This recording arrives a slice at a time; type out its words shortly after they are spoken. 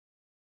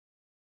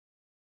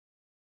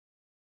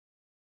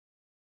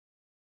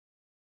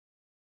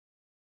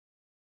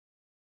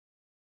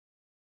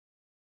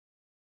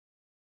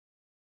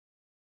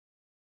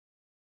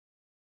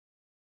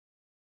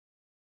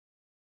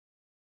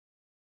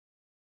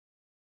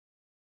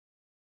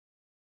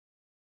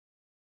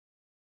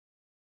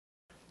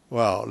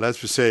Well, let's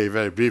say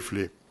very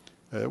briefly.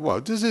 Well,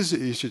 this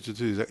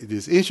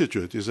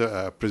institute is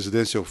a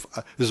presidential,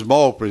 a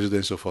small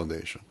presidential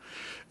foundation.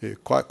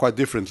 Quite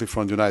differently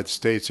from the United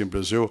States. In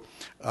Brazil,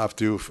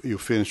 after you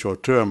finish your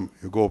term,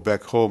 you go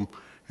back home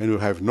and you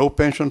have no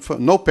pension,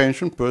 no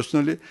pension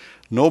personally,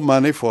 no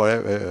money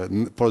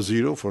for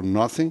zero, for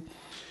nothing,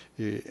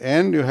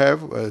 and you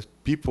have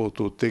people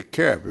to take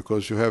care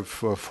because you have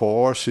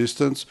four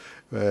assistants,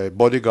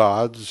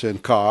 bodyguards,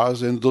 and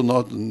cars, and don't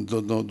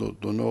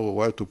know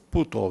where to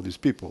put all these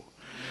people.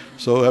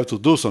 So you have to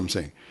do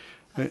something.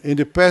 In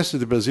the past,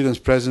 the Brazilian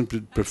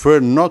president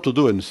preferred not to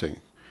do anything.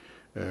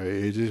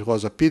 It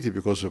was a pity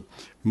because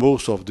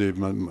most of the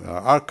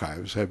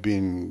archives have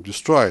been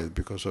destroyed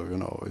because of,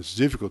 it's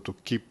difficult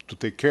to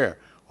take care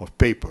of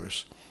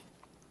papers.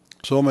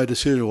 So my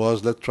decision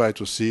was, let's try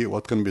to see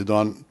what can be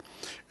done,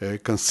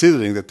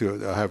 considering that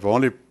I have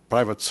only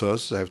private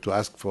sources. I have to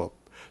ask for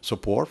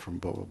support from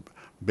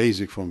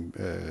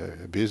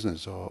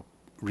business or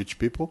rich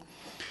people,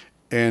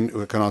 and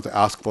we cannot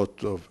ask for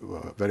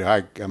very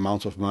high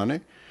amounts of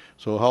money.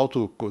 So how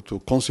to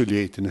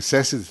conciliate the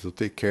necessity to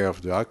take care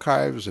of the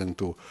archives and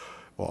to,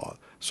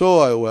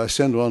 so I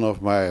sent one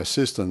of my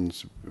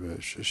assistants.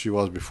 She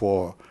was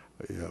before,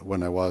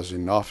 when I was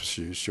in office,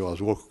 she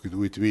was working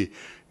with me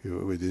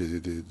with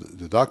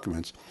the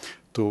documents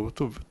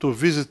to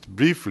visit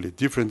briefly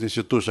different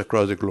institutions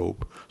across the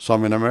globe,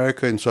 some in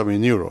America and some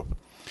in Europe.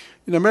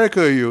 In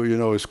America,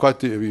 it's quite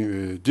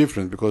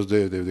different because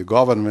the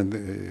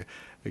government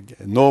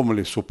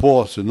normally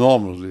supports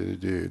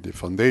the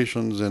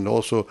foundations, and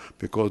also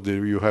because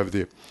you have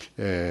the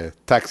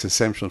tax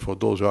exemption for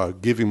those who are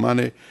giving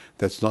money.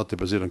 That's not the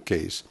Brazilian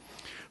case.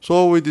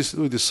 So we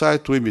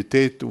decide to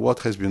imitate what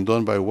has been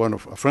done by a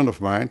friend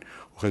of mine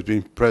who has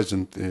been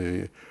president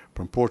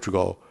from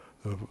Portugal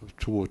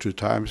 2 or 3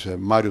 times,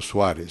 Mário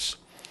Soares.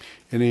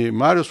 And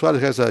Mário Soares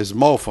has a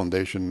small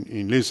foundation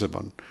in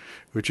Lisbon,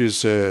 which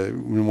is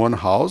in one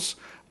house,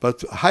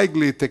 but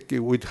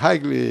with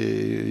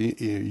highly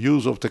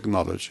use of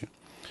technology,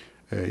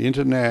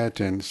 internet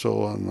and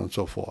so on and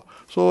so forth.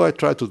 So I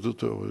try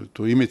to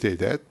imitate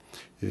that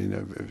in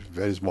a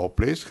very small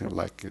place,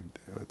 like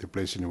the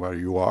place in where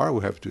you are.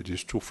 We have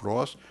these 2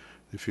 floors,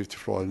 the 50th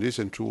floor and this,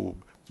 and 2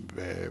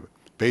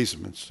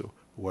 basements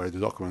where the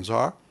documents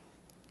are.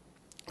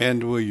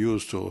 And we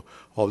use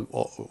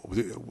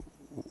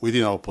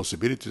within our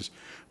possibilities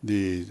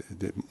the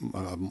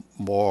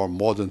more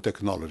modern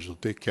technology to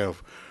take care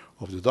of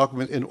the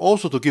document, and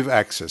also to give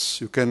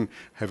access. You can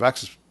have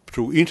access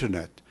through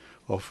internet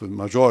of the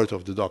majority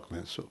of the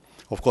documents. So,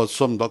 of course,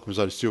 some documents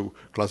are still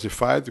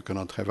classified, you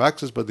cannot have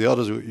access, but the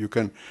others you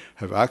can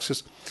have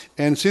access.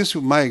 And since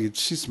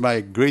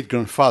my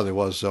great-grandfather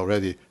was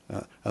already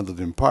under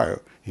the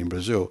empire in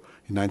Brazil,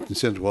 in 19th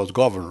century was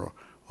governor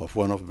of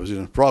one of the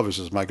Brazilian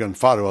provinces. My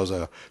grandfather was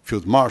a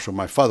field marshal,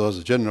 my father was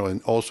a general and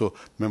also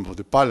member of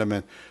the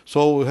parliament.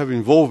 So we have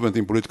involvement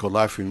in political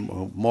life in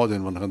more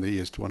than 100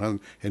 years,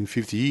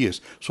 150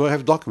 years. So I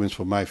have documents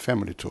for my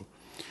family too.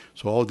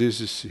 So all this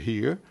is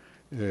here,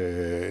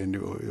 and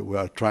we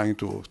are trying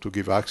to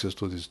give access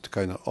to this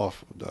kind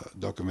of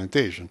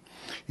documentation.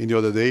 And the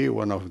other day,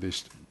 one of the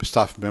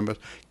staff members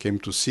came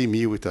to see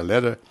me with a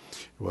letter.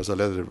 It was a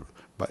letter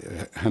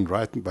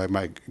handwritten by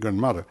my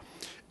grandmother.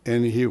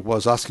 And he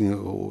was asking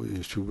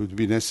if it would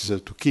be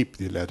necessary to keep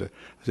the letter.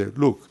 I said,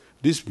 look,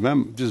 this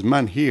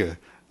man here,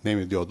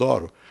 named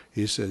Deodoro,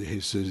 his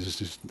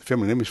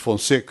family name is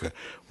Fonseca,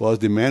 was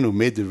the man who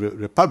made the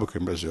Republic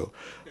in Brazil.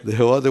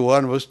 The other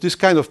one was this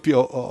kind of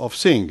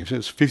thing, it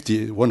was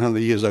 50, 100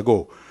 years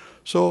ago.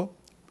 So,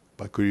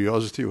 by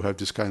curiosity, you have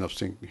this kind of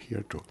thing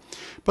here too.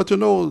 But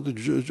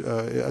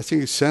I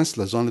think it's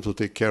senseless only to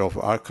take care of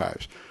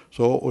archives.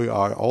 So we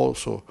are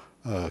also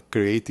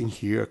creating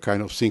here a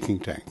kind of thinking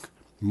tank.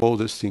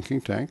 Modest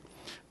thinking tank,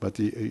 but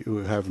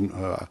you have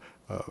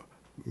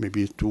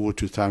maybe 2 or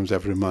 3 times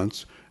every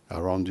month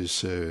around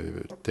this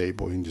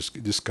table in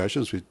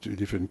discussions with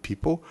different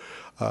people,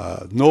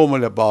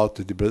 normally about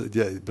the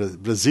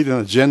Brazilian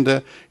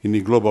agenda in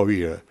the global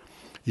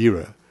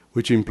era,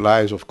 which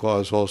implies, of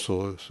course,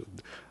 also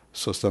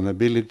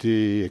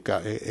sustainability,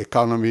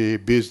 economy,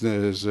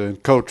 business,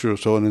 and culture,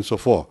 so on and so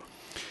forth.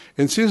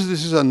 And since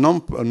this is a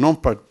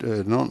non-party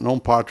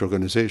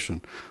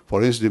organization,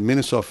 for instance, the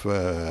Minister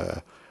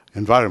of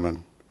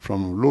Environment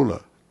from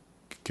Lula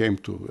came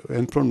to,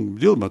 and from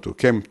Dilma too,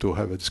 came to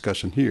have a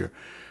discussion here,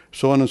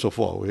 so on and so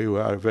forth. We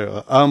are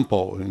very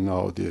ample in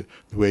the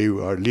way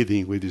we are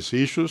leading with these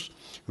issues.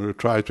 We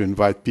try to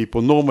invite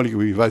people. Normally,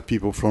 we invite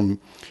people from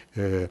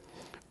the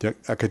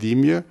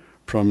academia,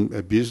 from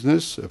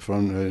business,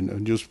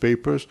 from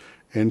newspapers,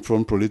 and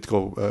from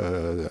political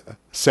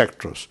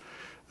sectors.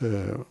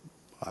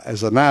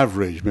 As an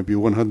average, maybe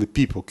 100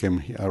 people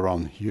came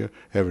around here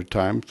every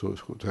time to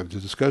have the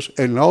discussion.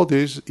 And all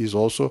this is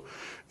also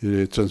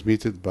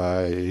transmitted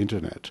by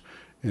internet.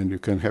 And you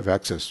can have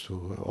access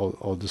to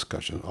all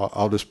discussion,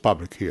 all this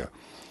public here.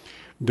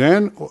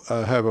 Then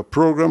I have a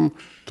program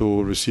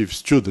to receive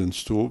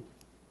students too,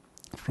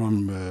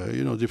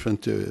 from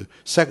different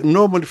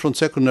normally from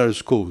secondary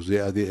schools. They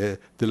are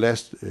the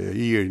last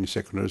year in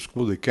secondary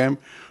school. They came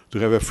to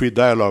have a free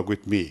dialogue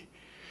with me.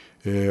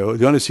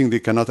 The only thing they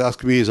cannot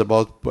ask me is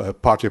about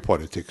party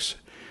politics.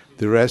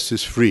 The rest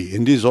is free,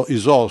 and this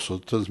is also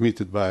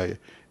transmitted by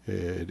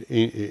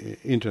the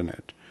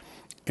internet.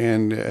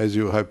 And as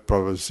you have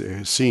probably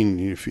seen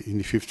in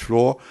the fifth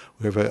floor,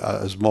 we have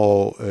a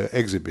small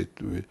exhibit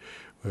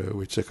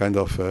which is a kind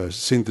of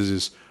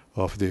synthesis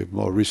of the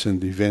more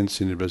recent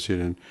events in the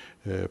Brazilian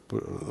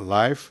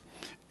life.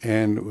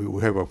 And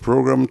we have a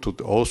program to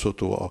also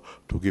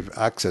to give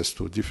access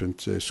to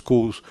different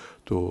schools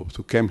to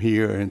come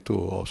here and to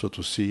also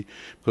to see,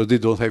 because they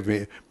don't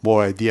have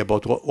more idea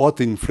about what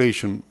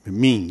inflation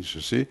means,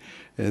 you see,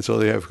 and so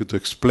they have to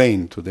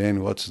explain to them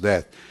what's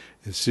that.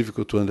 It's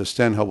difficult to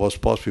understand how it was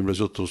possible in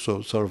Brazil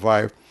to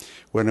survive.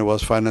 When I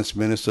was finance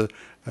minister,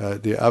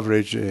 the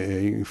average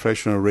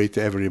inflation rate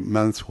every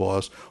month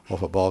was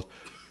of about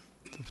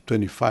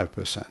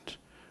 25%.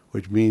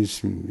 Which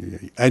means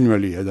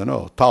annually, I don't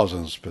know,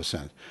 thousands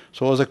percent.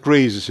 So it was a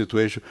crazy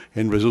situation,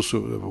 and Brazil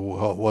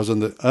was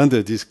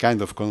under this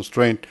kind of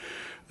constraint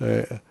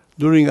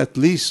during at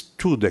least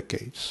 2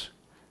 decades.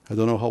 I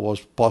don't know how it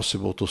was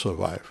possible to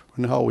survive,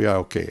 and how we are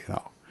okay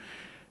now.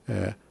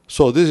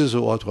 So this is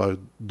what we're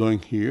doing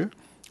here.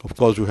 Of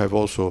course, we have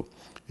also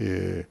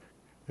a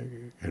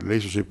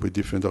relationship with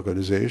different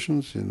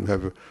organizations, and we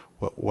have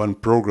one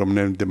program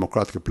named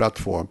Democratic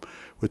Platform,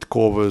 which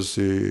covers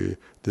the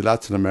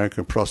Latin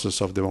American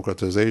process of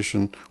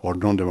democratization or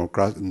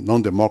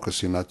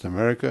non-democracy in Latin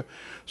America.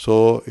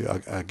 So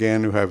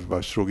again, you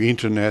have through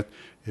internet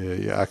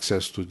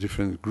access to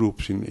different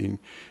groups in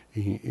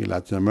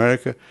Latin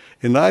America.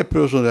 And I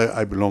personally,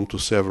 I belong to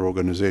several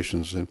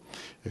organizations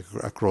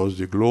across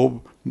the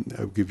globe.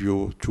 I'll give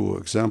you 2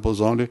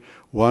 examples only.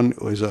 One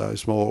is a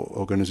small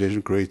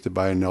organization created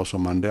by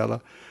Nelson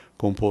Mandela,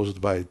 composed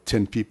by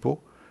 10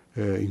 people.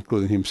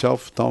 Including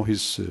himself. Now he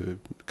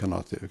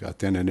cannot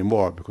attend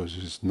anymore because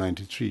he's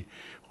 93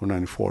 or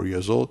 94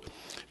 years old.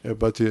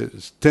 But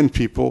it's 10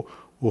 people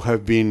who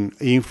have been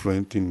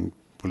influenced in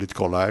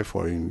political life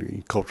or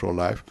in cultural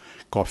life.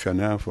 Kofi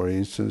Annan, for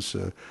instance,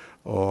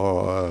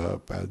 or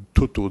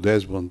Tutu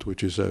Desmond,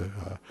 which is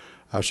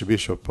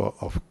Archbishop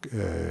of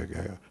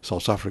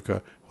South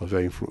Africa, was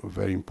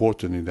very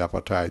important in the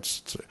apartheid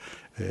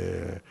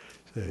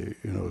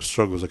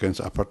struggles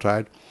against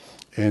apartheid,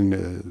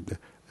 and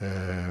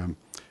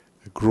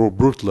Gro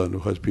Brundtland,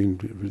 who has been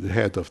the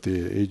head of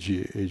the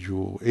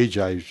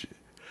HIV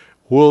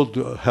World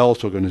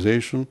Health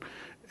Organization,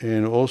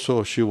 and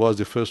also she was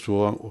the first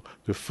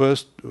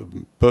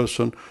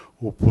person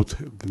who put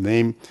the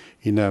name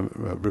in a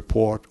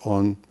report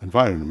on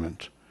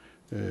environment.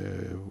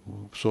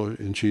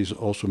 And she is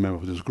also a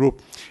member of this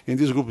group. And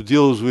this group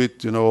deals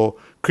with,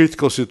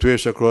 critical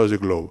situations across the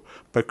globe.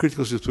 By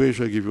critical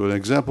situation, I give you an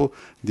example: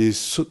 the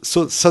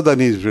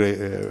Sudanese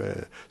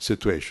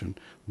situation,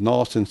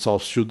 North and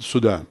South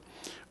Sudan,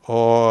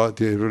 or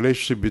the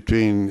relationship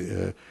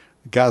between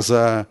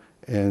Gaza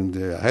and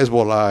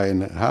Hezbollah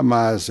and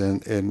Hamas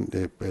and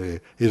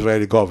the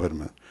Israeli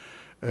government,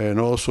 and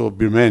also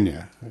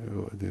Birmania.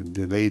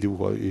 The lady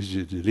who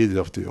is the leader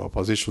of the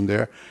opposition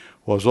there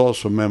was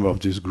also a member of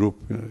this group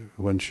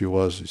when she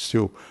was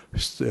still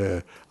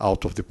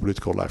out of the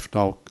political life.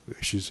 Now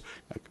she's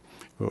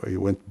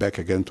went back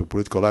again to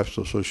political life,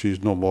 so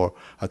she's no more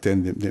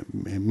attending the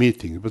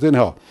meetings. But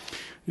anyhow,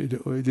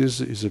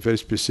 this is a very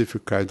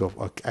specific kind of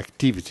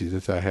activity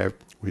that I have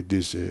with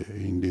this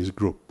in this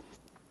group.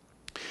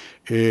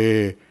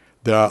 There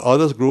are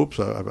other groups.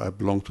 I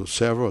belong to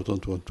several. I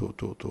don't want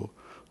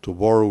to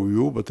borrow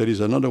you, but there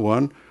is another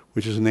one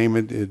which is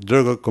named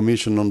Drug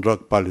Commission on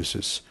Drug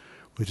Policies,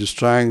 which is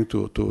trying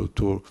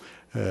to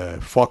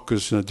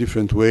focus in a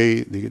different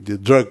way the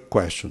drug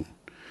question.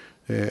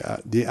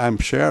 I'm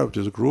chair of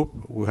this group.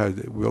 We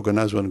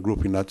organized one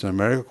group in Latin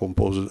America,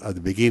 composed at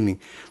the beginning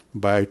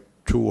by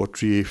 2 or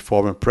 3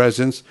 former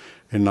presidents,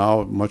 and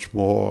now much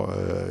more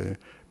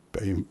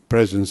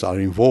presidents are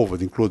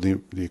involved,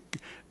 including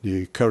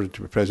the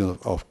current president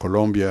of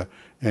Colombia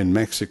and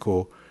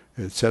Mexico,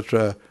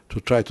 etc., to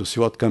try to see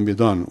what can be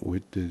done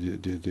with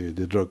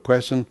the drug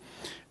question.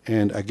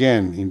 And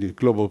again, in the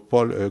global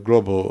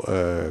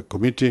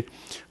committee,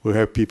 we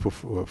have people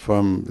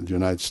from the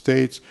United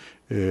States,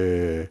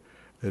 the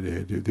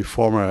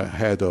former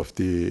head of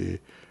the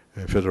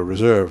Federal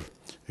Reserve,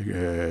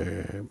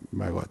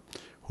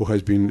 who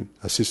has been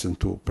assistant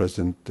to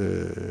President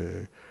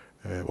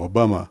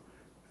Obama,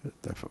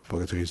 I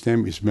forget his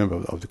name, is member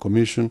of the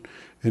commission,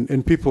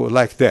 and people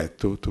like that,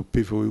 to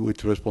people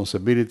with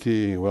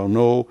responsibility,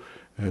 know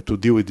to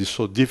deal with this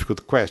so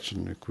difficult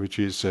question, which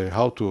is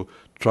how to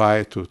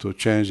try to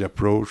change the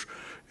approach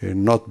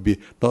and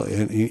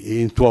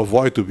to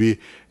avoid to be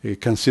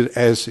considered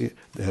as a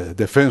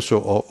defensor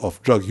of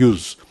drug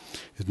use.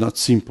 It's not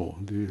simple.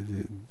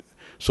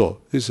 So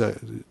this is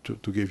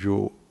to give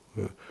you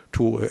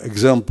 2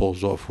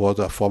 examples of what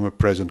a former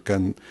president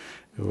can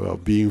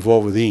be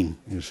involved in,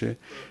 you see.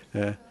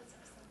 And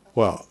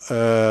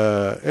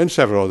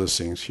several other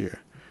things here.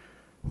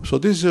 So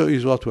this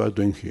is what we are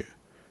doing here.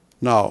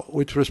 Now,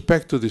 with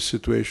respect to this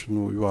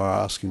situation you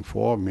are asking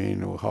for,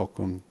 how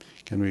can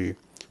we...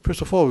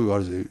 First of all, we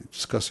are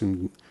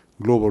discussing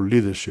global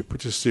leadership,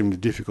 which is an extremely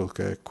difficult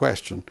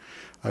question.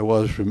 I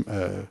was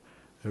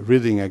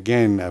reading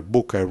again a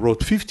book I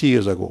wrote 50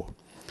 years ago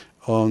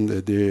on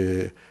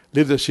the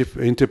leadership,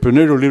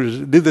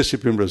 entrepreneurial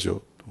leadership in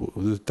Brazil.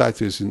 The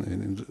title is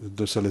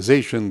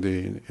Industrialization,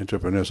 the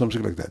Entrepreneur,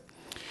 something like that.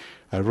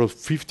 I wrote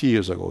 50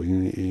 years ago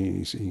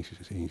in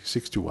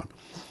 61.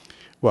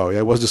 Well,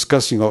 I was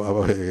discussing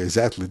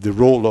exactly the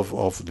role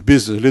of the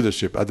business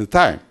leadership at the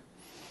time.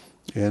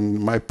 And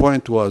my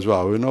point was,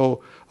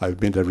 well,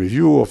 I've made a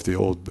review of the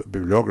old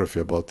bibliography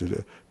about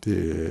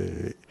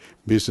the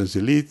business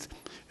elite,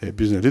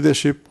 business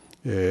leadership,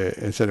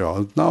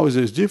 etc. Now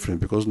it's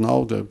different, because now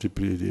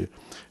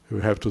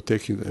we have to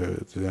take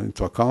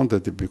into account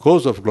that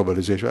because of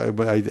globalization,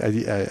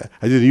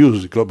 I didn't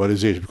use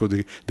globalization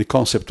because the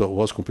concept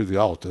was completely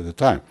out at the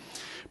time.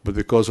 But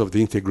because of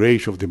the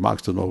integration of the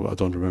markets, I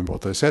don't remember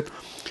what I said,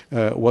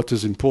 what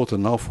is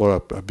important now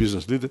for a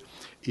business leader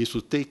is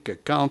to take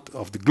account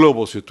of the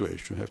global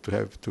situation. You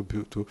have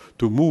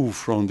to move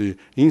from the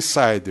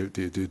inside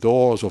the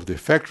doors of the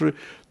factory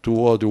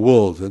toward the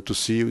world and to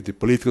see the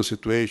political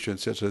situation,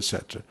 etc.,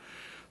 etc.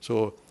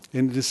 So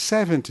in the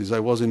 70s, I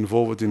was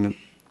involved in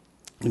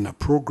a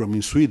program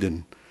in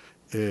Sweden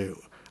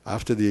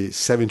after the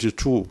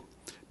 72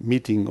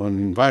 meeting on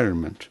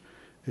environment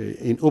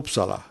in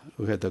Uppsala.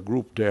 We had a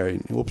group there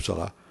in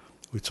Uppsala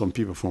with some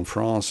people from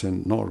France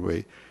and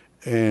Norway,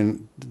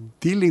 and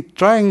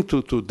trying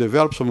to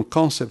develop some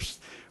concepts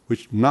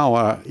which now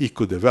are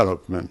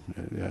eco-development.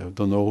 I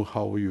don't know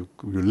how you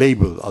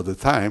label at the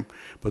time,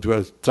 but we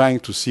are trying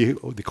to see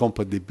the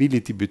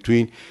compatibility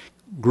between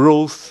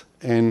growth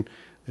and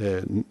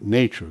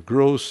nature,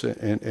 growth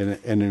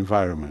and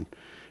environment.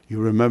 You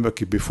remember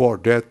before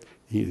that,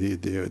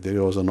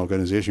 there was an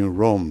organization in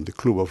Rome, the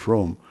Club of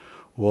Rome,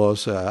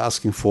 was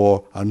asking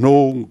for a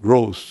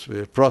no-growth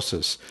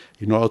process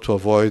in order to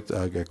avoid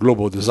a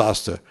global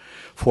disaster.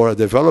 For a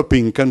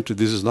developing country,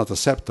 this is not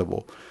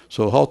acceptable.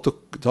 So how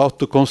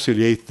to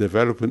conciliate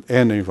development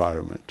and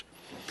environment?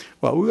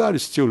 Well, we are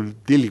still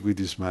dealing with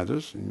these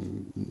matters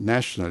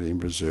nationally in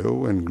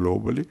Brazil and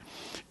globally.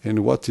 And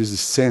what is the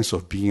sense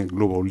of being a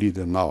global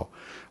leader now?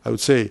 I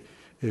would say,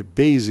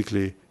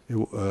 basically,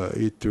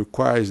 it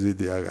requires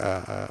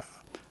the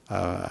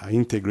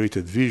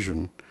integrated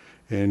vision,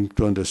 and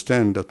to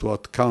understand that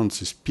what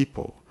counts is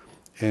people,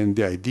 and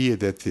the idea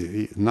that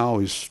now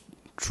is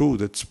true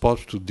that it's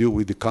possible to deal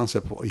with the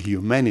concept of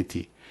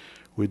humanity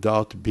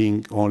without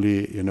being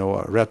only, a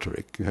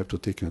rhetoric. You have to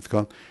take into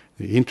account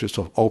the interests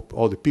of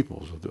all the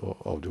peoples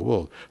of the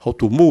world. How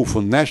to move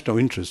from national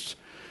interests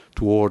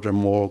toward a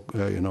more,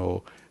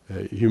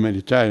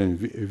 humanitarian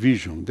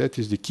vision. That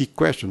is the key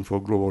question for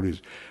global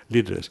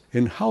leaders.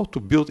 And how to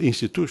build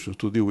institutions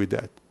to deal with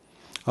that.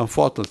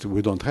 Unfortunately,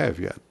 we don't have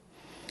yet.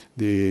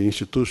 The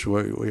institutions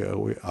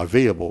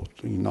available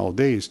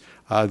nowadays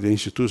are the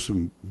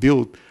institutions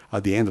built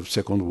at the end of the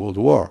Second World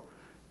War.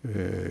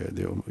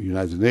 The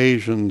United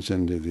Nations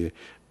and the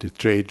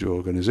trade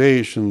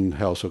organization,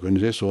 health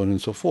organization, so on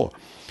and so forth.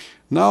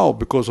 Now,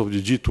 because of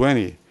the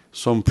G20,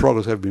 some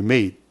progress have been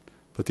made.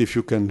 But if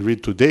you can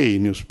read today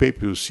in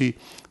newspapers, you see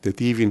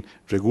that even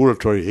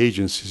regulatory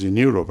agencies in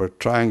Europe are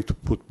trying to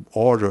put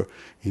order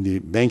in the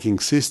banking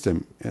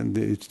system, and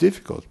it's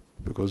difficult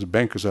because the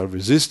bankers are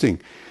resisting.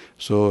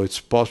 So it's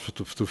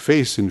possible to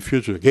face in the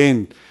future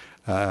again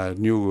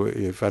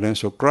new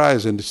financial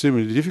crisis, and it's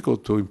really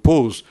difficult to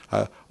impose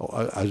a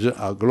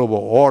global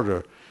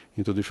order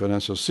into the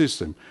financial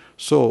system.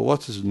 So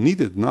what is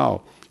needed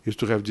now is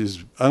to have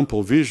this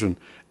ample vision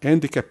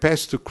and the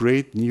capacity to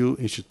create new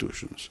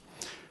institutions.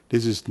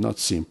 This is not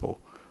simple.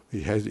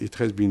 It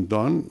has been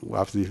done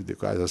after,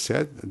 as I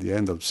said, at the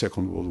end of the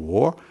Second World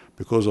War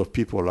because of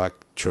people like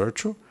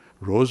Churchill,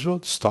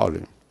 Roosevelt,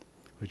 Stalin,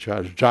 which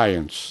are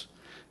giants.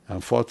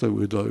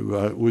 Unfortunately,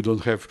 we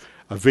don't have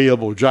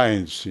available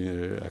giants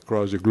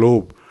across the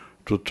globe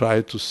to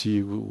try to see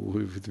if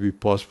it would be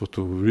possible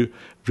to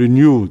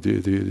renew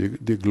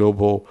the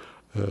global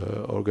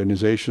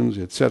organizations,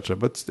 etc.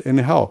 But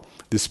anyhow,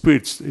 the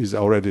spirit is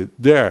already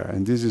there,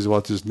 and this is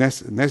what is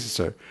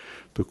necessary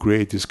to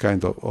create this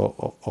kind of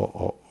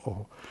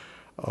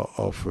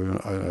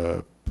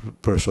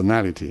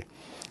personality.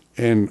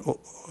 And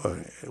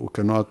we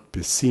cannot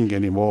be seen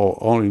anymore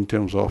only in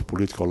terms of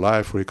political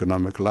life or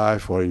economic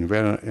life or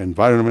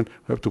environment.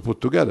 We have to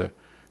put together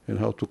and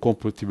how to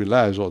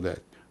compatibilize all that.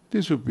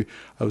 This would be,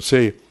 I would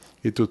say,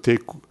 it will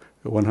take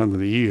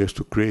 100 years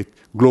to create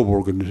global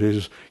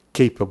organizations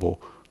capable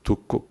to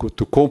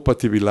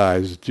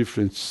compatibilize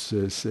different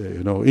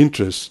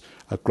interests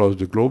across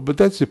the globe. But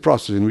that's the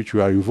process in which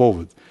we are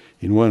involved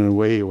in one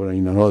way or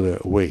in another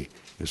way.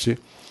 You see,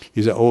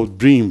 it's an old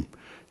dream.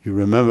 You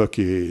remember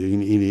in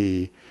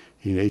the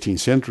 18th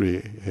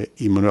century,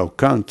 Immanuel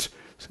Kant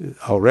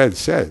already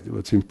said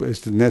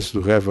it's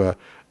necessary to have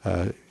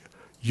a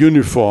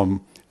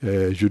uniform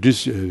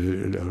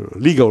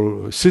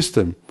legal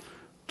system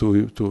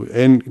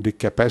and the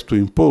capacity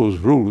to impose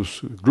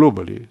rules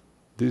globally.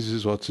 This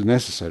is what's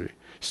necessary.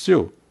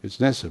 Still, it's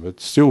necessary, but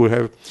still we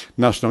have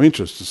national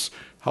interests.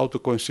 How to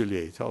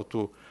conciliate, how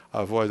to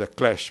avoid a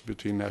clash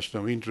between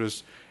national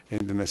interests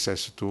and the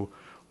necessity to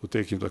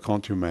take into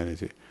account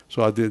humanity.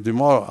 So at the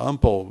more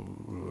ample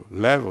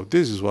level,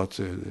 this is what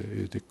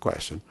is the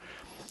question.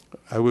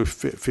 I will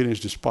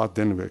finish this part,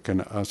 then we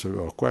can answer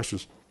your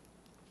questions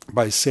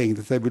by saying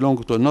that I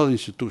belong to another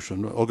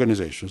institution,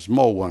 organization,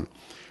 small one,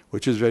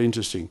 which is very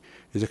interesting.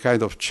 It's a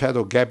kind of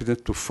shadow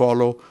cabinet to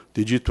follow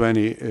the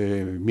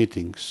G20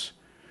 meetings.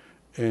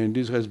 And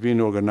this has been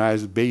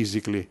organized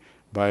basically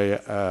by,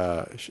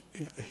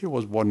 he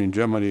was born in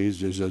Germany,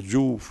 he's a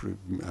Jew,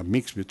 a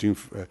mix between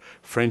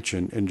French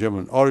and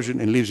German origin,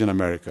 and lives in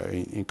America,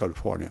 in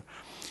California,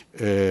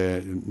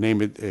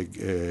 named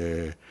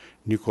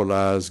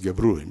Nicolas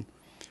Gebruin.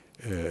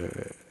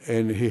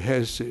 And he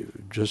has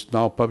just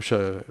now published,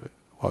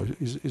 well,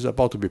 is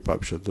about to be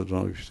published, I don't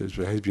know if it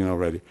has been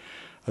already,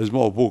 a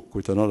small book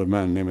with another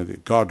man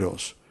named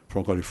Gardos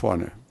from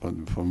California,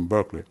 from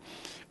Berkeley,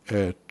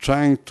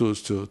 trying to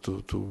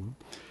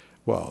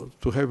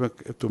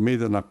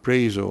make an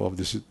appraisal of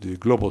the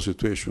global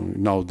situation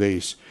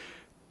nowadays,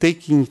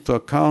 taking into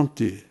account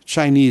the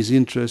Chinese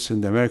interests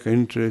and the American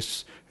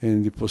interests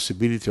and the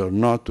possibility or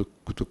not to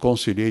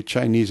conciliate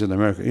Chinese and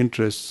American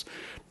interests,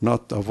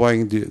 not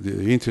avoiding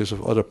the interests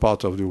of other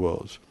parts of the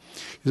world.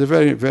 It's a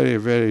very, very,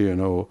 very,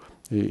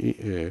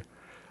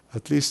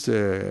 at least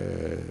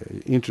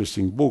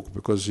interesting book,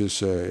 because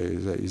it's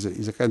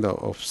a kind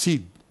of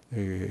seed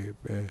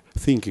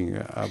thinking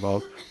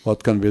about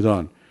what can be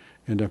done.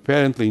 And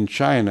apparently in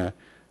China,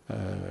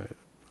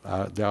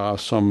 there are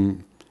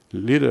some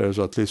leaders,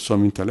 or at least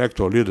some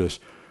intellectual leaders,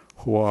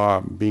 who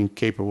are being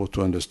capable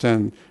to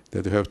understand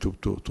that they have to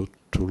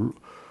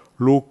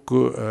look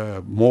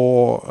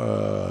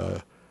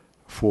more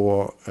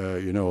for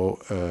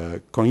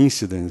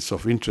coincidence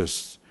of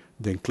interests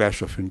than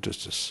clash of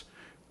interests.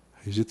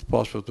 Is it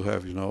possible to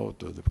have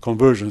the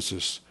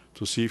convergences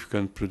to see if you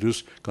can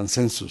produce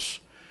consensus,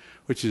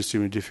 which is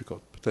extremely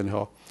difficult. But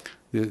anyhow,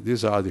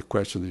 these are the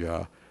questions that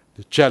are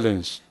the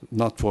challenge,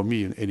 not for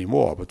me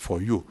anymore, but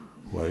for you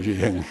who are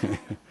young.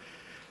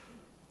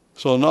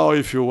 So now,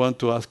 if you want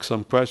to ask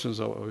some questions,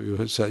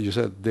 you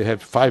said they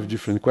have 5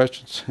 different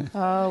questions.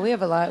 We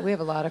have a lot. We have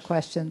a lot of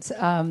questions.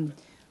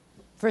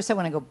 First, I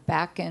want to go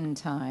back in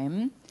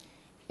time,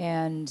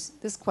 and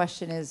this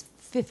question is: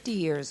 50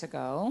 years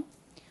ago,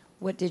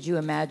 what did you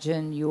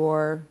imagine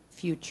your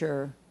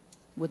future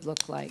would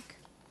look like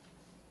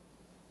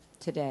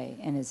today?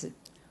 And is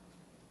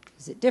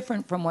it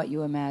different from what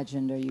you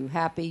imagined? Are you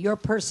happy? Your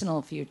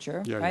personal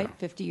future, right? Yeah.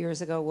 50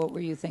 years ago, what were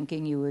you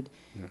thinking you would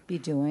be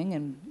doing,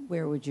 and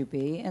where would you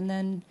be? And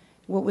then,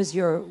 what was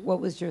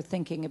your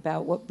thinking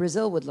about what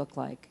Brazil would look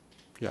like?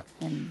 Yeah.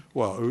 And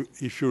well,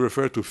 if you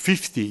refer to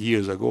 50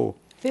 years ago.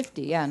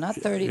 50, yeah, not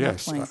 30,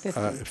 yes, not 20,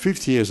 50.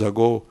 50 years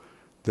ago,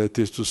 that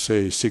is to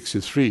say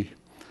 63,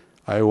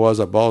 I was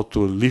about to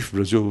leave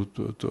Brazil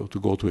to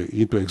go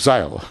into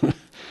exile.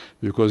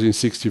 Because in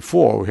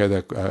 64 we had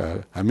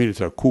a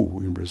military coup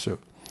in Brazil.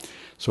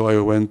 So I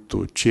went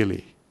to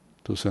Chile,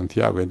 to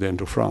Santiago, and then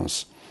to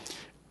France.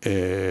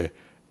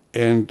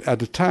 And at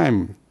the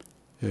time,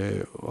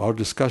 our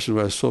discussion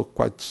was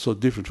quite so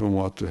different from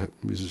what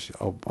is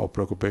our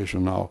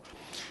preoccupation now.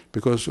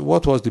 Because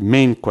what was the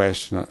main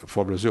question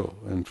for Brazil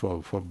and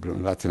for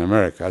Latin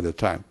America at the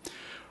time?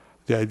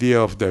 The idea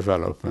of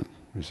development,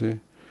 you see?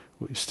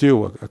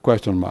 Still a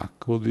question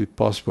mark. Would it be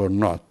possible or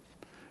not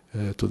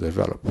to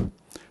develop?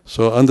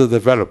 So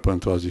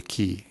underdevelopment was the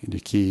key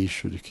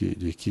issue,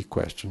 the key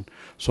question.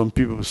 Some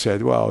people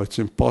said, well, it's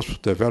impossible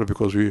to develop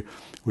because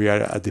we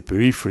are at the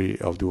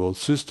periphery of the world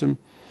system.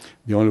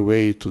 The only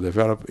way to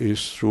develop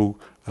is through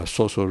a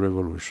social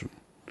revolution,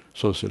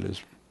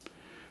 socialism.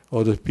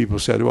 Other people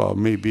said, well,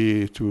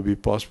 maybe it will be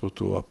possible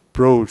to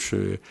approach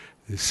the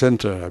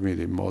center,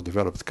 the more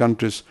developed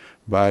countries,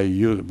 by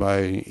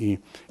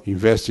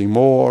investing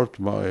more,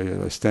 by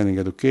extending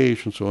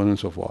education, so on and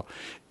so forth.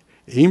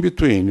 In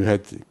between, you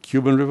had the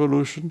Cuban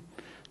Revolution,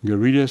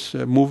 guerrillas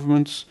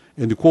movements,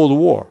 and the Cold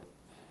War.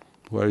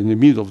 We're in the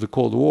middle of the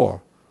Cold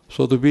War.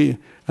 So to be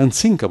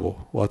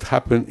unthinkable what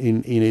happened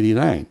in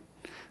 89,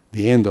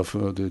 the end of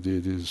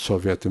the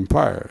Soviet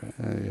Empire,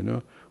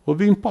 would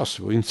be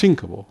impossible,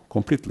 unthinkable,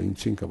 completely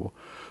unthinkable.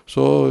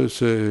 So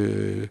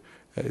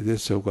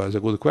that's a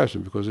good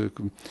question, because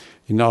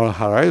in our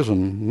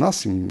horizon,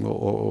 nothing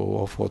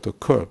of what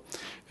occurred.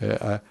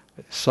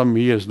 Some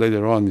years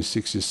later on, in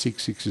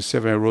 66,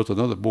 67, I wrote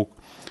another book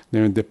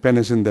named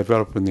Independence and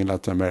Development in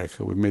Latin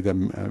America. We made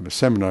a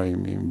seminar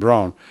in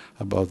Brown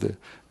about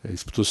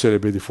to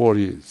celebrate the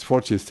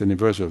 40th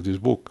anniversary of this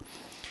book.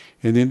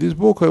 And in this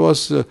book, I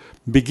was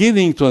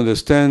beginning to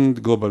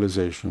understand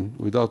globalization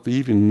without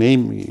even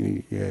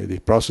naming the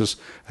process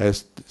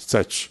as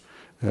such.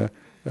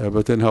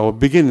 But then I was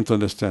beginning to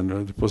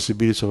understand the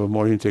possibilities of a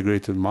more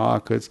integrated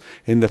market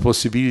and the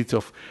possibility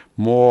of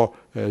more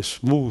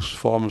smooth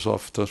forms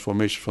of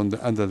transformation from the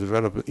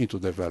underdevelopment into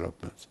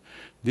development.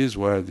 These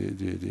were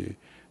the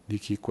the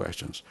key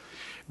questions.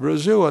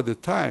 Brazil at the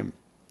time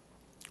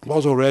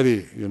was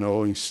already, in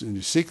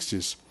the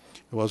 60s,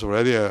 it was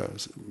already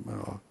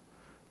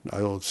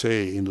I would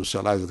say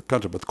industrialized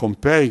country, but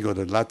comparing with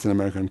the Latin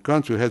American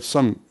country, we had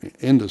some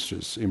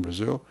industries in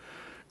Brazil.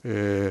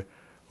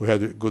 We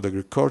had good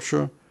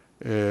agriculture.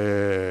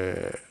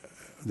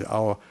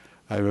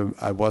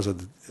 I was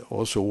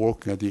also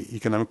working at the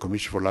Economic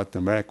Commission for Latin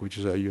America, which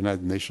is a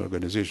United Nations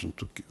organization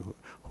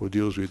who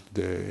deals with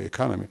the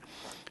economy.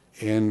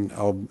 And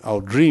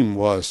our dream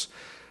was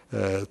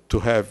to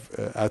have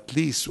at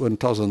least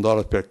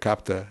 $1,000 per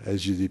capita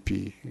as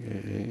GDP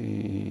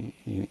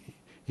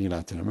in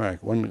Latin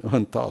America,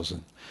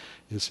 1,000,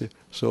 you see.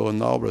 So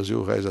now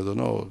Brazil has,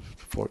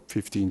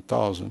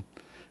 15,000,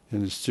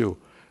 and it's still,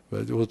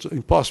 but it was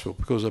impossible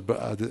because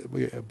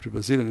the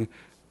Brazilian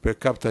per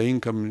capita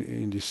income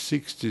in the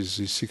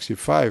 60s,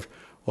 65,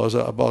 was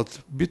about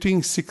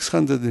between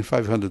 $600 and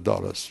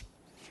 $500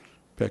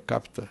 per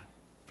capita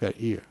per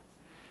year.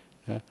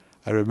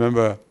 I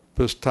remember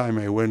first time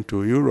I went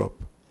to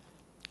Europe,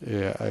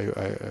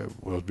 I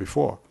was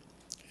before,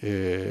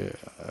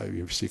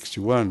 in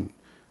 61,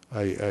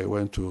 I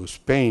went to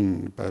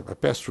Spain, I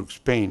passed through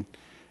Spain,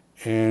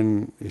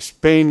 and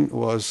Spain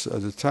was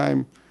at the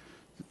time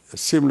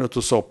similar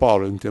to Sao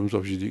Paulo in terms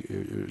of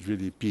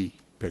GDP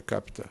per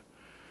capita.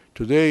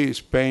 Today,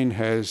 Spain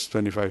has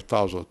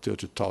 25,000 or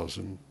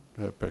 30,000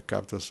 per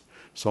capita,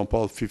 Sao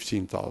Paulo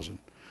 15,000.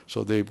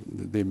 So they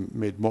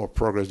made more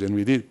progress than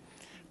we did.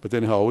 But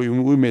anyhow,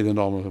 we made an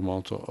enormous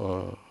amount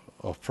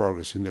of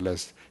progress in the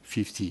last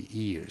 50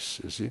 years,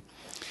 you see.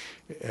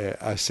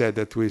 I said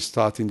that we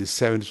start in the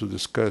 70s to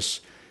discuss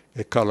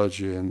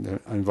ecology and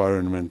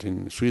environment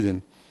in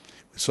Sweden,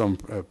 some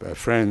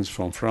friends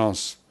from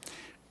France,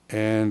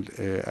 and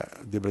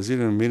the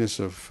Brazilian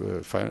minister of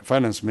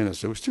finance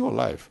minister, who's still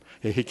alive.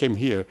 He came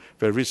here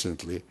very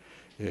recently.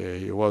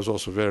 He was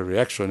also very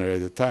reactionary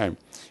at the time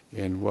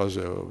and was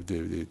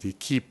the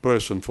key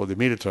person for the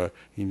military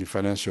in the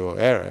financial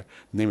era,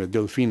 named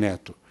Delfim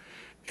Neto.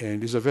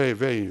 And he's a very,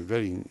 very,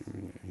 very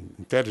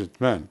intelligent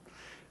man.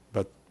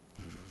 But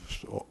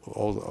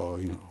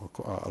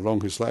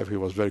along his life, he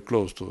was very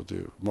close to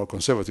the more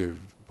conservative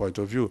point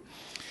of view.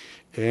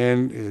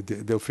 And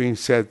Delfim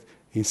said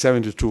in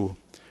 72,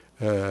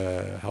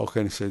 how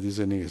can I say this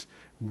in English?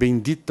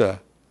 Bendita,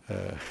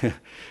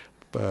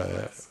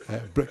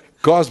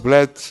 God's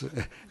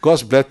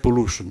bled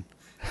pollution.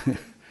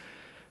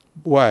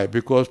 Why?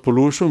 Because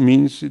pollution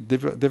means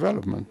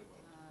development.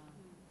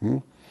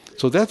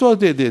 So that's what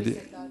they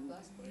did.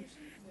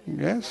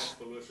 Yes.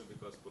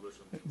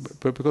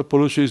 Because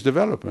pollution is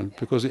development,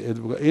 because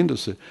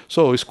industry.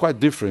 So it's quite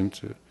different.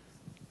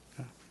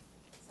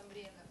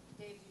 Somebody in the,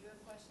 Dave, do you have a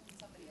question?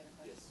 Somebody had a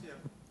question.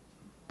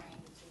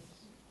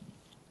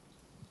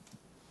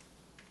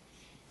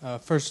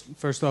 Yes.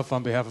 First off,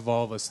 on behalf of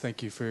all of us,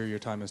 thank you for your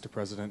time, Mr.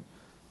 President.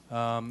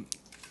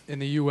 In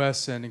the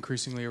U.S. and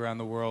increasingly around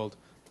the world,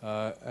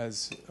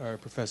 as our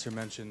professor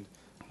mentioned,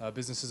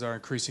 businesses are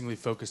increasingly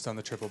focused on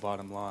the triple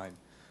bottom line.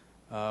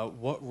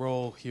 What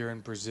role here in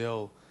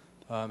Brazil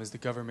is the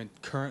government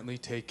currently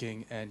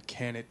taking, and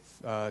can it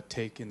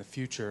take in the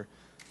future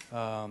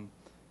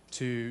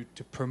to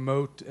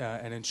promote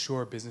and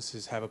ensure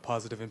businesses have a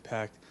positive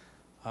impact,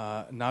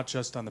 not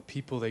just on the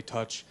people they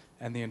touch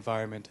and the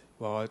environment,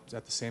 while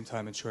at the same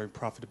time ensuring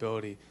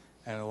profitability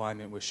and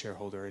alignment with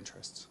shareholder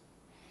interests?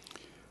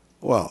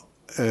 Well,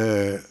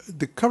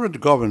 the current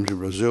government in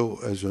Brazil,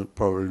 as you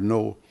probably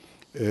know,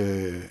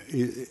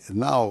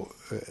 now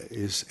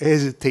is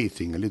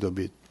hesitating a little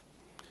bit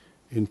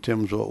in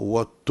terms of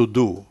what to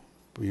do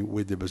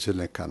with the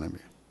Brazilian economy.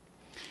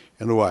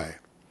 And why?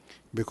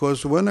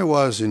 Because when I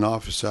was in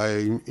office,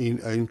 I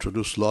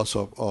introduced lots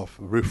of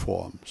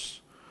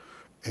reforms.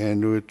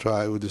 And we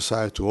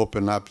decided to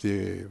open up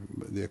the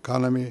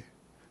economy.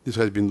 This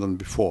has been done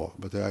before,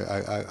 but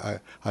I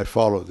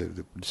followed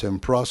the same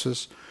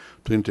process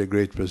to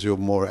integrate Brazil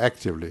more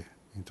actively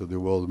into the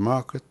world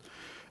market.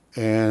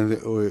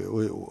 And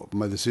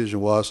my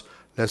decision was,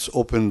 let's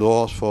open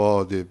doors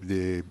for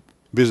the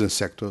business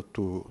sector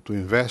to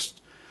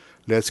invest.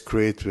 Let's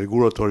create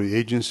regulatory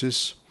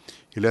agencies.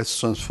 Let's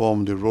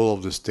transform the role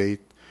of the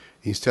state,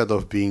 instead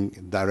of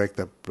being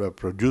direct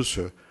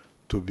producer,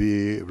 to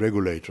be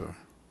regulator.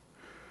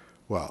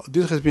 Well,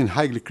 this has been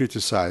highly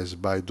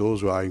criticized by those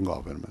who are in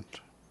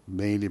government,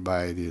 mainly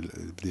by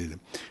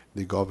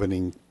the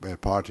governing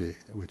party,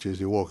 which is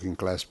the working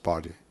class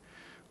party,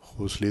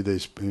 whose leader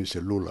is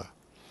Mr. Lula.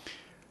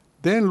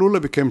 Then Lula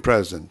became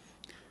president.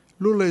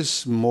 Lula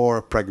is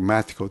more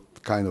pragmatic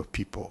kind of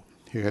people.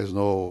 He has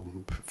no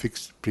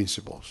fixed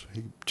principles.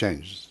 He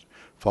changes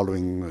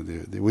following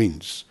the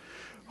winds,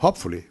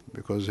 hopefully,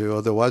 because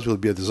otherwise it will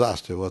be a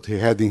disaster, what he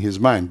had in his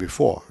mind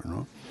before,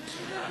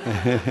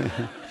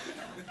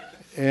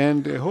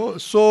 And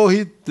so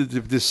he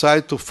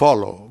decided to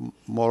follow,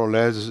 more or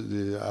less,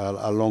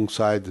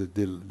 alongside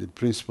the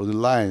principles, the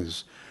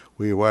lines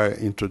we were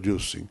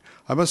introducing.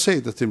 I must say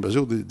that in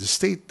Brazil, the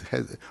state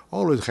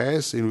always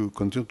has and will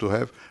continue to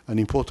have an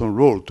important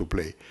role to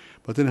play.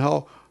 But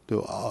anyhow,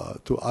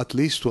 to at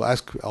least to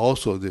ask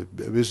also the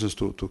business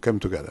to come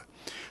together.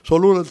 So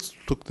Lula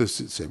took the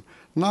same.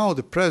 Now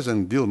the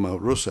president Dilma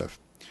Rousseff,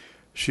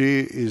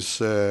 she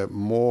is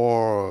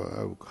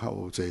more, how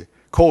would say,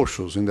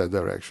 cautious in that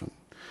direction.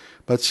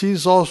 But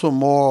she's also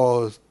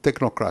more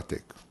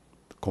technocratic,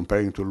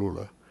 comparing to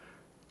Lula.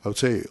 I would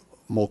say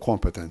more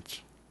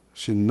competent.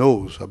 She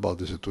knows about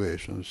the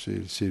situation.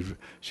 She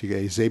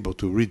is able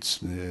to read,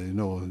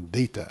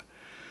 data.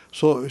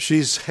 So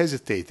she's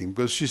hesitating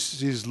because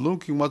she's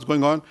looking what's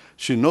going on.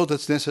 She knows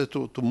that's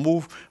necessary to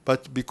move,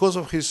 but because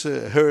of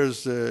her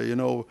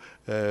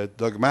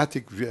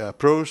dogmatic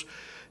approach,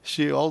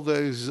 she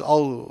always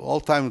all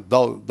time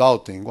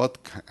doubting what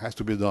has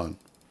to be done.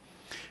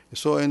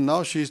 So and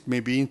now she's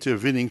maybe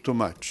intervening too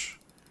much,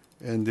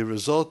 and the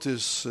result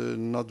is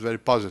not very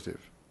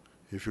positive.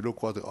 If you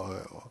look what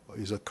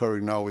is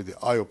occurring now with the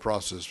oil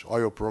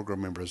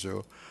program in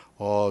Brazil,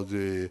 or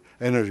the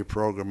energy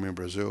program in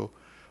Brazil,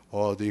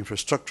 or the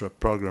infrastructure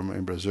program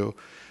in Brazil,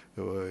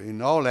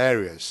 in all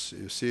areas,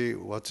 you see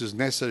what is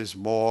necessary is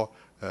more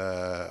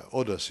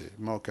audacy,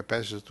 more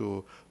capacity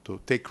to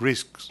take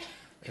risks,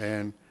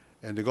 and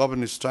the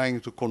government is trying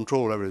to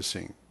control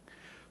everything.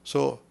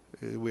 So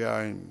we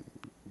are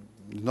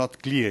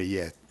not clear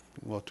yet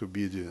what will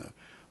be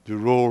the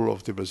role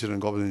of the Brazilian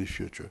government in the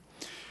future.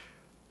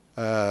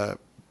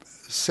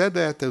 Said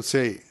that, I would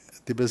say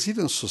the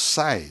Brazilian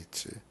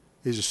society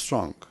is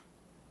strong.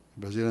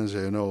 Brazilians,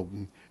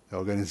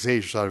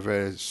 organizations are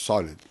very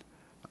solid.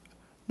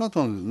 Not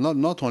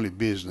only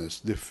business.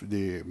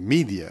 The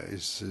media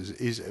is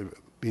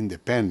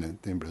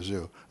independent in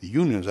Brazil. The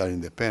unions are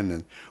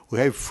independent. We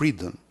have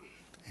freedom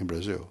in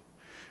Brazil.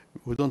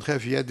 We don't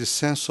have yet the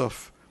sense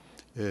of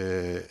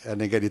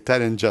an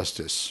egalitarian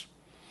justice,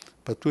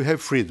 but we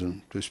have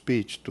freedom to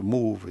speech, to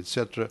move,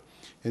 etc.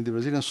 And the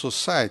Brazilian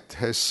society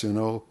has,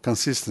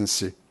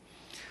 consistency.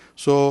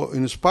 So,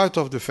 in spite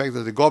of the fact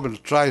that the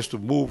government tries to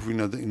move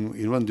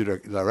in one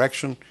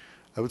direction,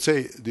 I would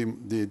say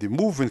the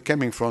movement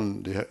coming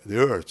from the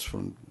earth,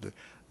 from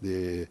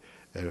the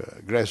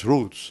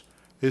grassroots,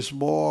 is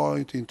more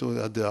into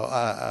the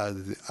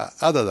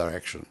other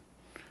direction.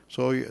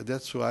 So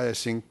that's why I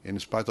think, in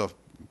spite of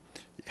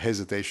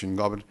hesitation in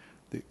government,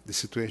 the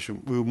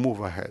situation will move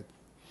ahead.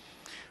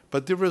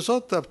 But the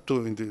result up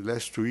to in the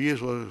last 2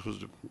 years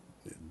was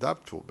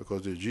doubtful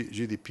because the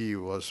GDP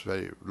was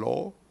very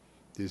low.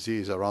 This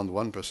year is around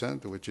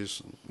 1%, which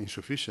is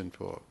insufficient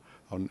for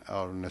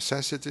our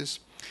necessities.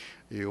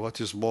 What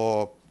is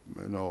more,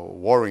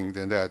 worrying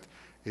than that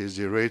is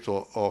the rate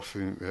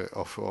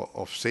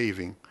of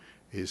saving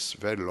is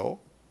very low.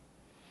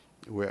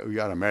 We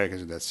are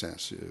Americans in that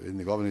sense. And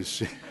the government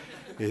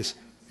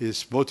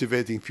is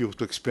motivating people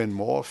to expend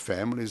more,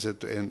 families,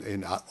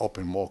 and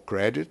open more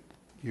credit.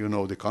 You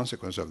know the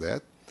consequence of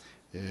that.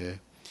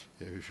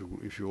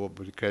 If you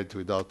open credit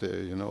without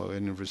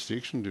any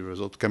restriction, the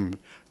result comes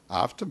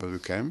after, but we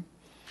can.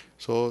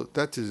 So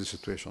that is the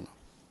situation.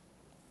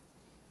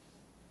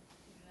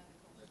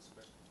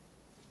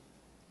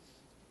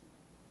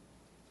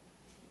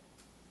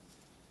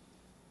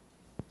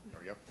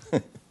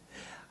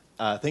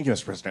 Thank you,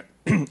 Mr. President.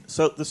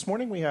 So this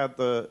morning we had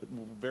the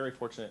very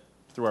fortunate,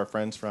 through our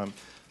friends from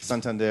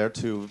Santander,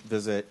 to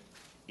visit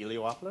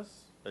Iliopolis.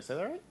 Did I say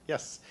that right?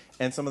 Yes.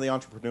 And some of the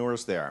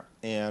entrepreneurs there.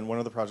 And one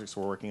of the projects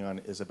we're working on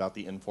is about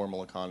the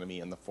informal economy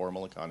and the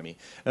formal economy.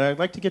 And I'd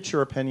like to get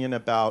your opinion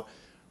about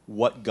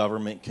what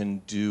government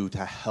can do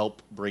to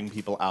help bring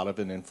people out of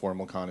an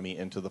informal economy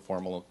into the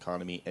formal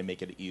economy and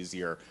make it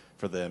easier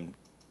for them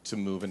to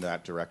move in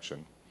that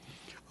direction.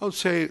 I would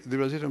say the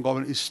Brazilian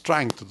government is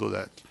trying to do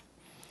that.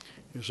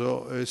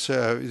 So it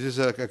is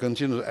a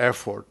continuous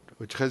effort,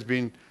 which has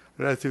been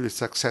relatively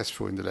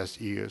successful in the last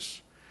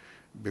years,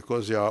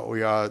 because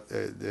we are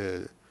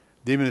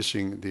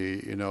diminishing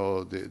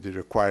the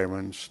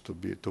requirements to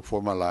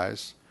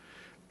formalize,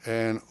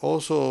 and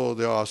also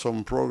there are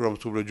some programs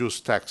to reduce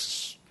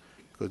taxes,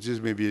 because this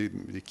may be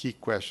the key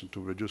question, to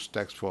reduce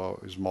tax for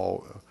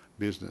small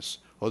business.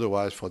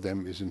 Otherwise, for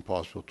them, it's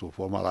impossible to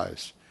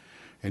formalize,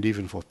 and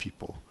even for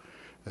people.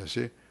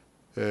 See.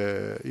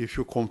 If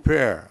you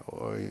compare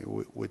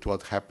with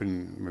what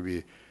happened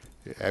maybe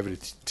every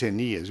 10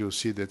 years, you'll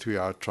see that we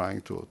are trying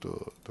to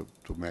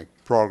make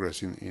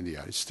progress in the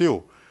area.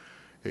 Still,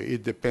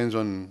 it depends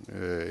on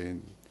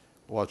in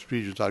what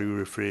regions are you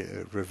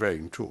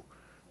referring to.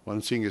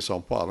 One thing is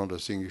São Paulo, another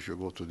thing if you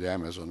go to the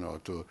Amazon or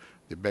to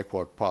the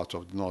backward parts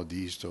of the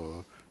Northeast,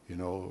 or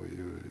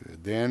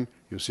then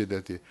you see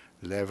that the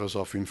levels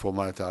of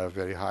informality are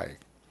very high.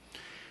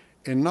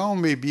 And now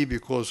maybe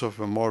because of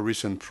more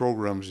recent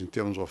programs in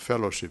terms of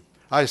fellowship,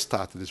 I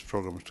started this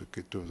program to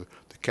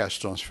the cash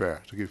transfer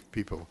to give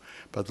people,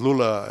 but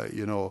Lula,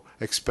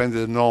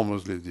 expanded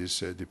enormously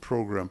the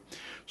program.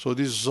 So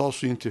this is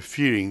also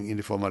interfering in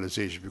the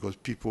formalization, because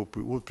people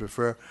would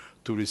prefer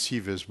to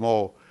receive a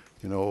small,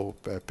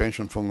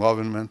 pension from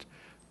government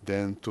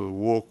than to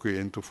work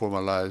and to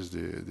formalize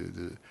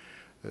the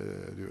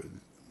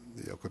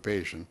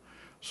occupation.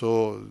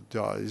 So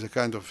there is a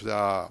kind of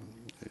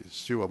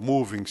still a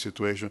moving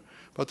situation.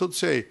 But I would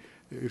say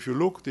if you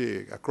look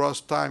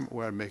across time,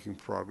 we are making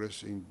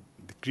progress in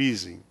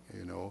decreasing,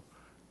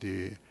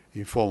 the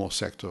informal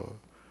sector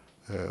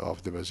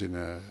of the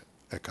Brazilian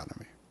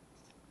economy.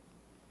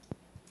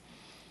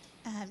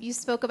 You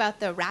spoke about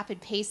the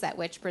rapid pace at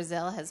which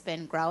Brazil has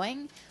been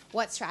growing.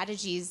 What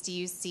strategies do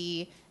you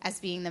see as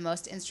being the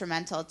most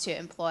instrumental to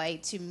employ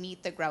to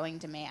meet the growing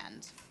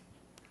demand?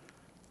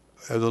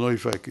 I don't know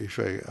if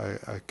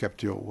I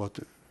kept your what.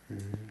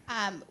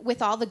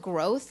 With all the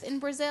growth in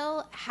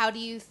Brazil, how do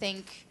you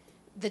think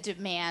the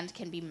demand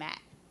can be met?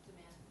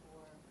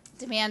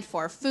 Demand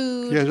for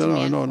food. Yes,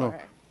 demand no.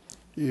 for...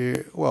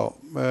 Yeah, well,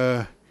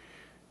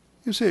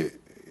 you see,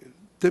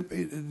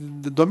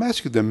 the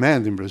domestic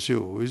demand in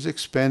Brazil is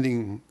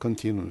expanding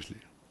continuously,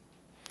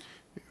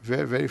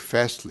 very, very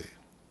fastly.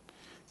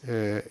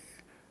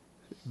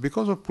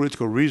 Because of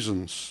political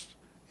reasons,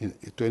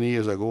 20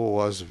 years ago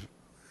was,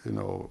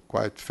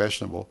 quite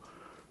fashionable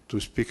to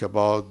speak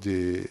about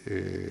the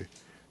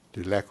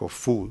lack of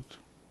food,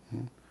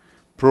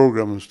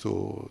 programs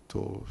to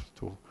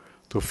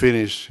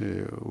finish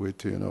with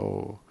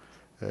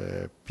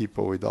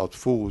people without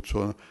food,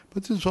 so on.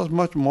 But this was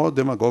much more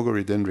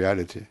demagoguery than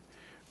reality.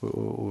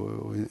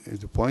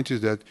 The point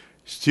is that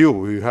still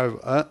we have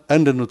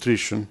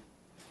undernutrition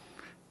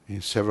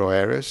in several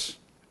areas,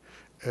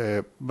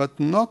 but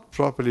not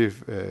properly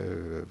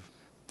the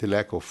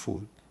lack of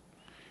food.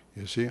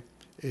 You see,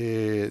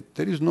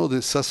 there is no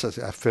such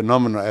a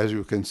phenomenon as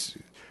you can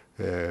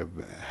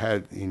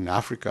had in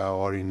Africa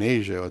or in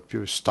Asia, or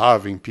people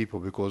starving people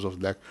because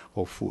of lack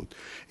of food.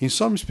 In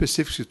some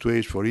specific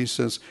situations, for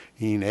instance,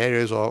 in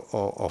areas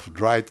of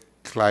dry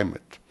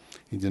climate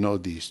in the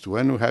Northeast,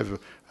 when we have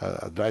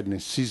a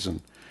dryness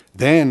season,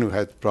 then we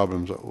had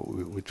problems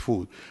with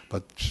food.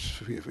 But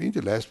in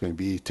the last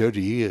maybe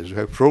 30 years, we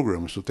have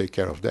programs to take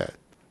care of that,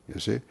 you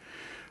see.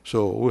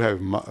 So we have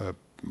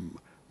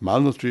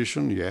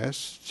malnutrition,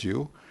 yes,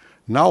 still.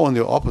 Now on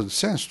the opposite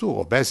sense too,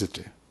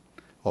 obesity.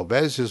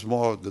 Obesity is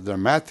more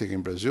dramatic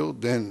in Brazil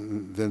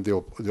than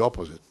the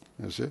opposite,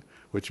 you see,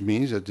 which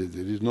means that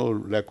there is no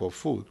lack of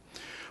food.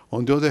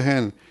 On the other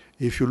hand,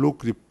 if you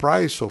look the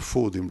price of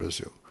food in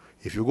Brazil,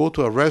 if you go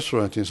to a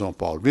restaurant in São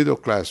Paulo, middle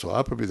class or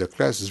upper middle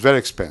class, it's very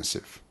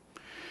expensive.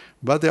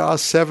 But there are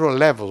several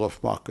levels of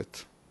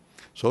market.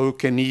 So you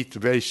can eat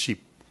very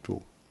cheap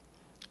too.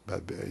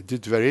 But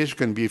this variation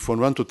can be from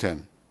 1 to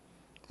 10,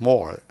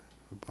 more,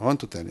 1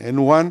 to 10.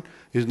 And 1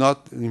 is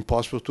not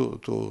impossible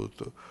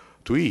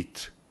to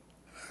eat.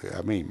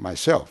 I mean,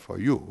 myself or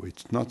you,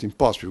 it's not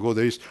impossible. You go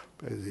there,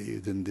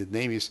 the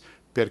name is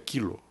per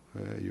kilo.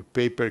 You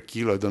pay per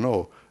kilo, I don't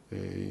know,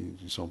 in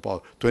São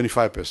Paulo,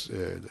 25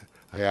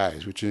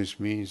 reais, which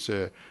means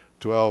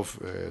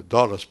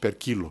 $12 per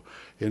kilo.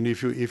 And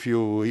if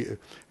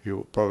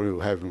you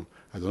probably have,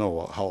 I don't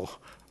know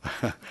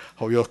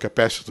how your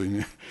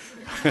capacity.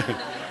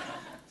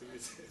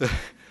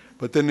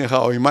 But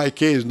anyhow, in my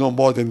case, no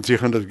more than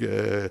 300,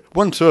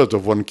 1/3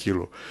 of 1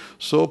 kilo.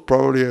 So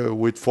probably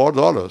with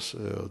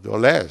 $4 or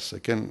less, I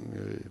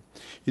can.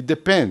 It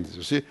depends,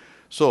 you see.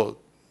 So,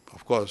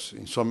 of course,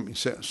 in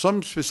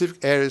some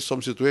specific areas,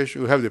 some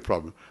situations, you have the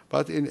problem.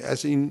 But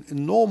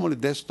normally,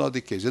 that's not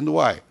the case. And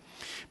why?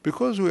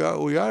 Because we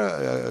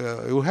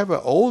have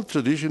an old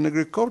tradition in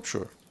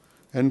agriculture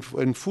and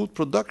food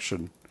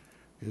production.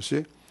 You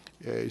see,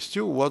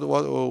 still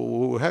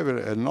we have an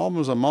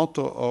enormous amount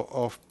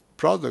of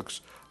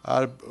products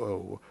are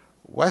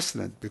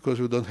wasted because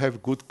we don't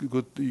have good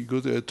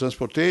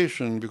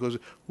transportation, because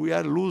we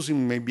are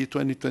losing maybe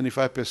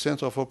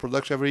 20-25% of our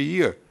production every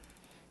year.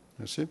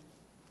 You see?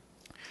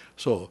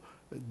 So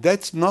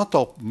that's not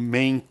a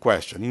main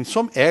question. In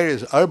some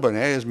areas, urban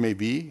areas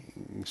maybe,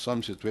 in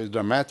some situations,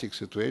 dramatic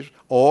situations,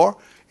 or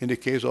in the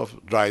case of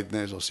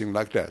dryness or something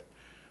like that,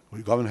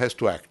 the government has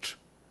to act.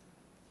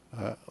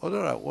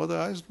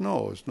 Otherwise,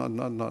 no, it's not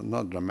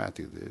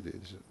dramatic, the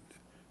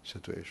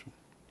situation.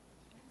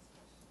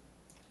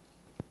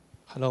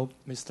 Hello,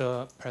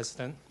 Mr.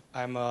 President.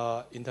 I'm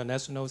an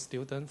international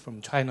student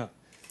from China.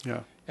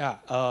 Yeah.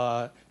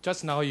 Yeah.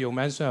 Just now you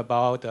mentioned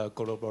about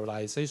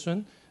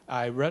globalization.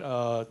 I read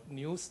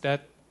news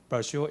that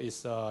Brazil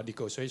is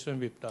negotiation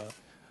with the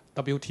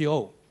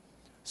WTO.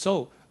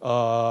 So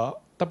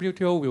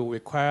WTO will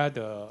require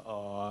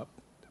the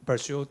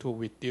Brazil to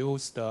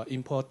reduce the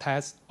import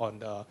tax on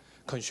the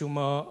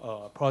consumer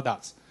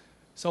products.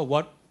 So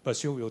what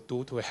Brazil will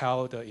do to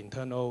help the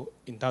internal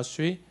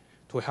industry,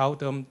 to help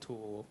them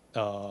to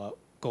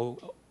go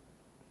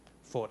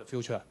for the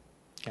future?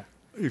 Yeah.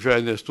 If I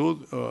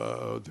understood,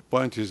 the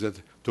point is that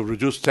to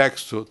reduce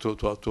tax to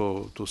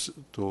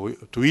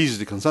ease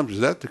the consumption.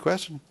 Is that the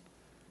question?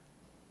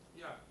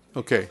 Yeah.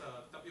 Okay.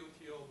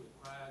 WTO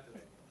required the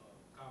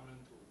government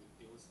to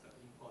reduce the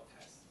import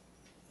tax.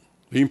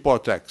 The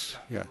import tax.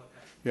 Yeah. Import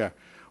tax. Yeah.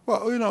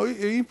 Well,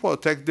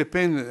 import tax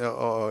depends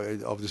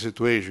of the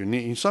situation.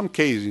 In some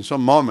cases, in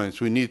some moments,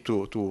 we need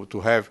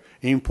to have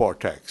import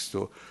tax.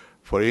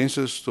 For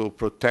instance, to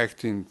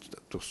protect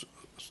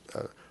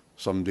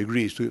some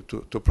degrees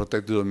to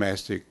protect the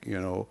domestic,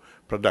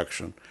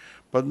 production.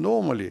 But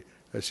normally,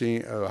 I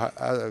think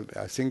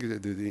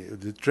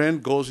the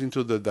trend goes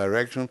into the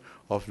direction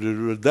of the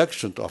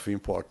reduction of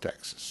import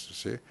taxes, you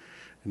see,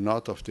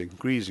 not of the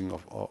increasing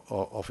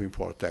of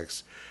import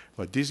tax.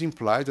 But this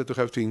implies that you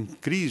have to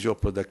increase your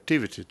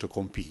productivity to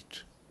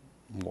compete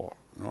more.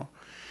 No?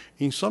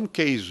 In some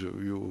cases,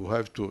 you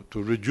have to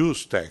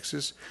reduce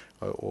taxes,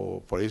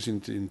 or for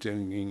instance, in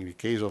the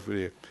case of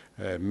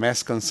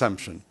mass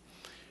consumption.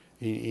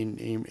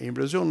 In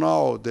Brazil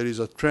now, there is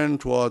a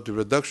trend toward the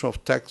reduction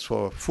of tax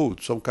for food,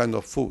 some kind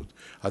of food,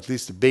 at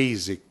least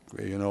basic,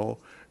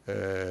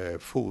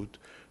 food,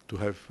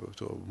 to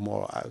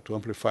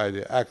amplify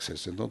the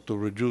access and not to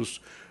reduce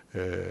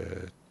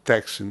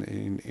tax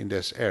in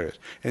these areas.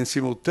 And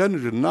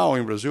simultaneously, now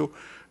in Brazil,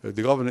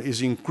 the government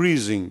is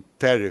increasing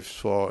tariffs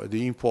for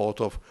the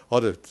import of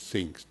other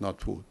things,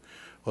 not food,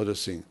 other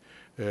things.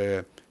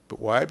 But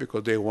why?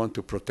 Because they want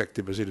to protect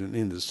the Brazilian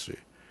industry.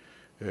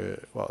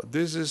 Well,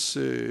 this is,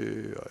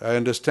 I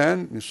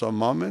understand in some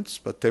moments,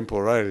 but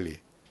temporarily.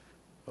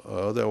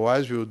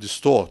 Otherwise, we will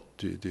distort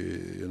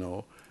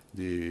the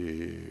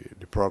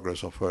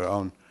progress of our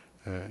own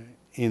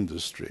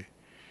industry.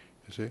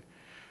 You see,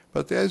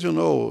 but as you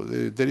know,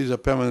 there is a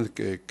permanent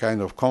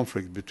kind of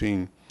conflict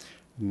between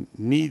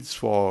needs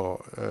for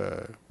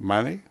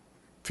money,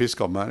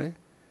 fiscal money,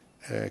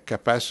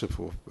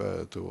 capacity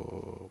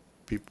to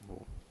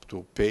people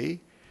to pay,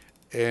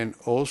 and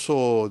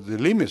also the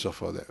limits of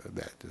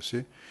that, you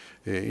see.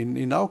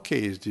 In our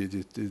case,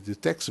 the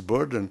tax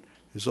burden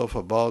is of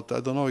about, I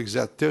don't know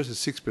exact,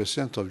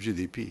 36% of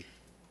GDP,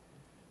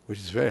 which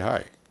is very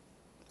high.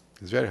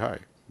 It's very high.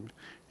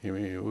 I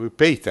mean, we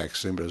pay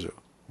tax in Brazil,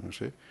 you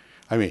see.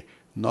 I mean,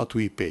 not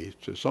we pay.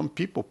 So some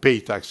people pay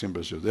tax in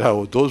Brazil. There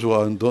are those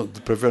who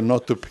don't prefer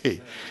not to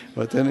pay.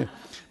 But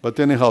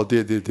anyhow,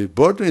 the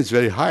burden is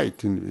very high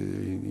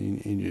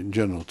in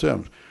general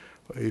terms.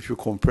 If you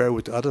compare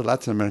with other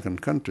Latin American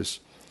countries,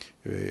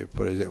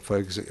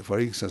 for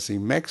instance,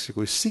 in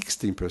Mexico, it's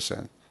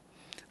 16%.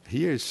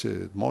 Here it's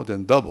more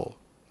than double.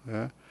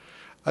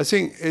 I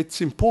think it's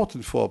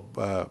important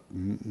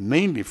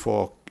mainly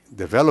for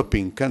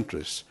developing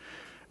countries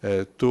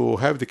to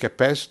have the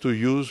capacity to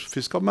use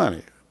fiscal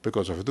money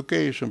because of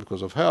education,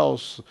 because of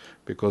health,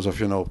 because of,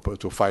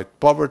 to fight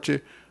poverty.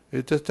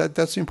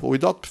 That's simple.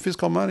 Without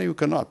fiscal money, you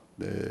cannot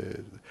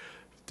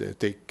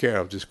take care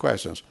of these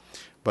questions.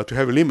 But to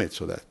have limits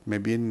to that.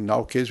 Maybe in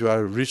our case, we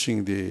are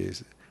reaching the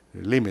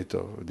limit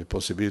of the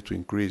possibility to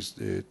increase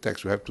the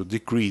tax. We have to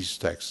decrease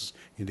taxes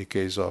in the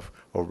case of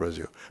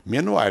Brazil.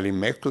 Meanwhile, in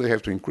Mexico, they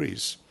have to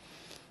increase.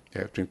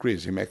 They have to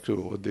increase. In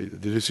Mexico, the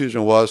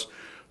decision was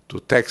to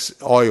tax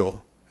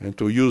oil and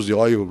to use the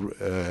oil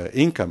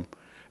income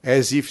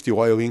as if the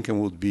oil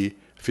income would be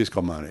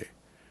fiscal money.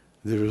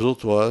 The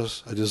result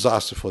was a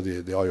disaster for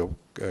the oil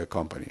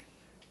company,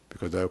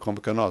 because the oil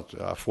company cannot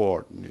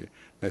afford the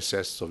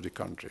necessities of the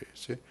country.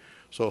 See?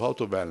 So how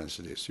to balance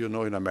this? You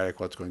know in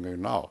America what's going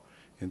on now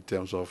in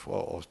terms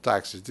of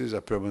taxes. This is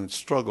a permanent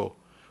struggle,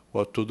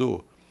 what to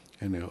do.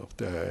 And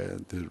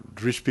the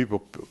rich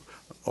people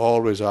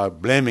always are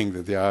blaming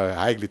that they are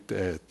highly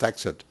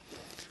taxed.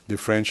 The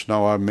French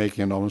now are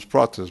making enormous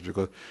protests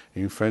because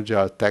in France they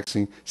are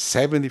taxing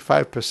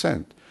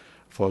 75%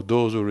 for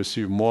those who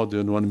receive more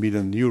than 1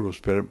 million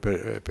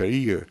euros per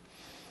year.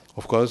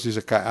 Of course,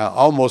 it's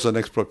almost an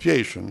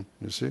expropriation,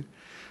 you see.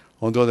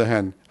 On the other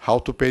hand, how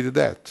to pay the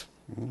debt?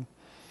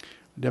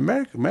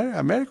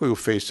 America will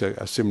face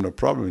a similar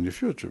problem in the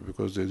future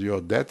because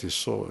your debt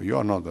is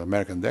the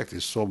American debt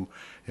is so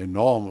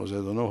enormous. I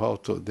don't know how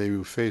they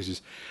will face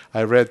this.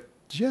 I read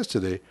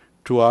yesterday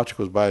 2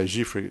 articles by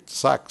Jeffrey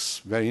Sachs,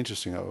 very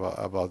interesting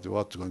about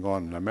what's going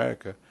on in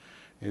America.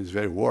 It's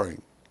very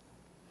worrying.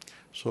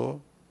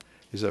 So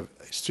it's an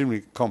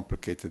extremely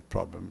complicated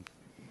problem.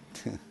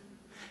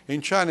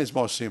 In China, it's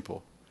more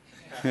simple.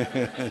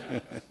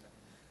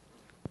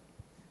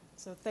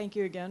 So thank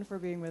you again for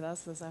being with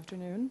us this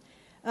afternoon.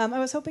 I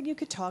was hoping you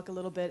could talk a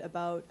little bit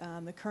about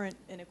the current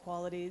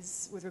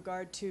inequalities with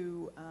regard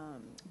to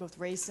both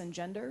race and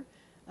gender,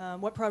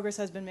 what progress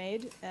has been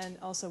made, and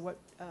also what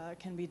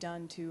can be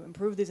done to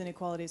improve these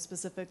inequalities,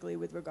 specifically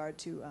with regard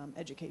to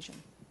education.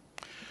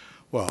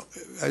 Well,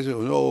 as you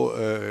know,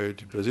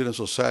 the Brazilian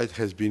society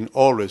has been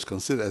always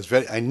considered as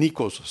very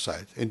unequal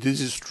society, and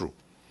this is true.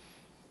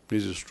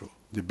 This is true.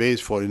 The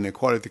base for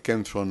inequality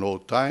came from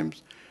old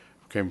times,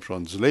 came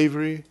from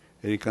slavery,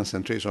 and the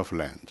concentration of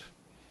land.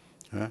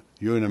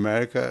 You in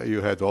America,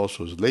 you had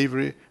also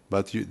slavery,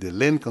 but the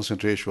land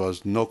concentration was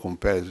has no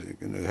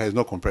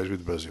comparison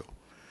with Brazil.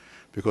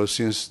 Because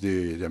since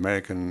the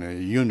American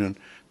Union,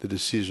 the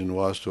decision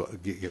was to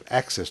give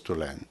access to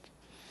land.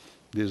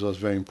 This was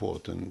very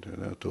important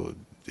to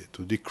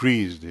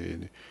decrease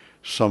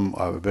some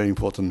very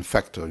important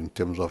factor in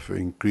terms of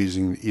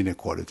increasing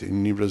inequality.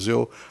 In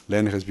Brazil,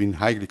 land has been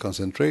highly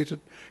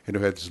concentrated, and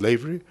we had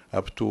slavery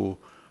up to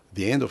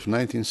the end of the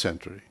 19th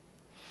century.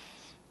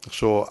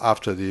 So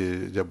after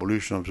the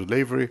abolition of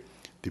slavery,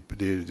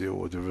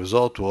 the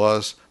result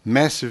was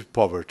massive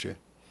poverty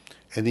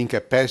and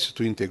incapacity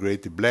to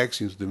integrate the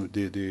blacks into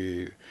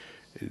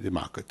the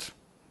market.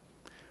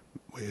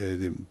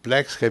 the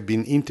blacks have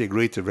been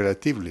integrated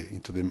relatively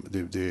into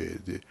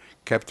the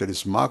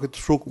capitalist market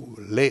through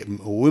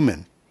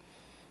women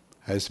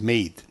has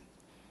made.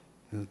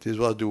 This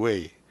was the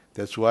way.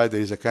 That's why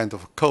there is a kind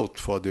of cult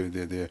for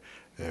the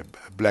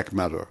black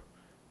mother,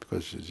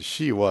 because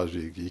she was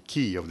the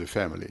key of the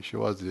family. She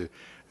was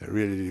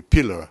really the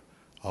pillar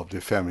of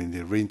the family,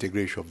 the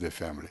reintegration of the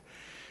family.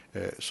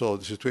 So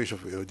the situation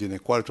of the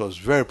inequality was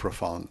very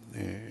profound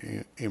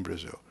in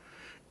Brazil.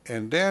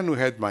 And then we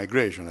had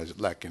migration, as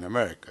like in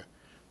America.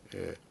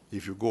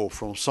 If you go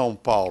from São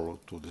Paulo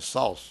to the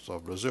south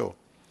of Brazil,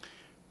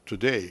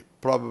 today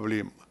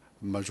probably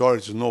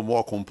majority is no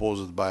more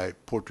composed by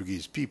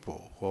Portuguese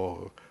people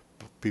or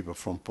people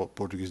from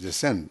Portuguese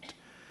descent.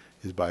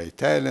 It's by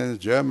Italians,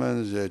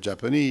 Germans,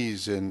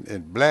 Japanese,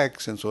 and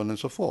blacks, and so on and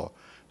so forth.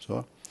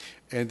 So,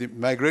 and the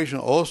migration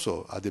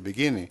also at the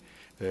beginning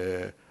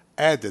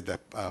added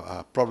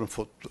a problem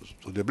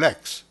to the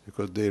blacks,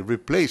 because they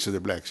replaced the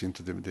blacks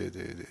into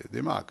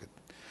the market.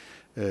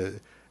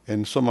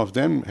 And some of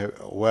them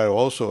were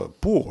also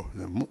poor.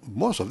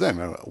 Most of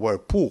them were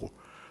poor.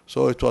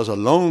 So it was a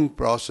long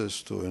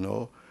process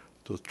to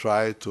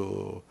try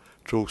to,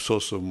 through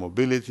social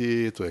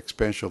mobility, to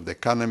expansion of the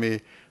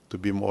economy, to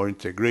be more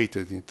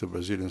integrated into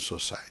Brazilian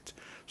society.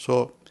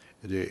 So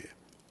the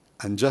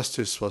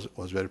injustice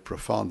was very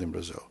profound in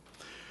Brazil.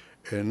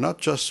 And not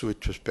just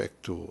with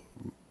respect to,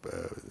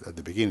 at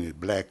the beginning,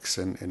 blacks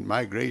and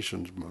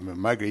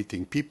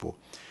migrating people,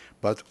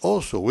 but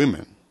also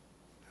women,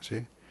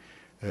 see?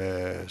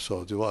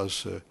 So there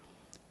was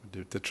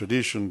the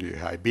tradition, the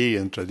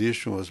Iberian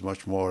tradition was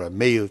much more a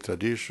male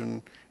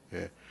tradition.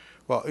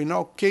 Well, in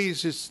our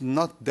case, it's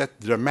not that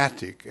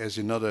dramatic as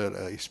in other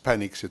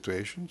Hispanic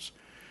situations.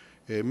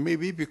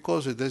 Maybe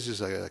because this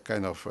is a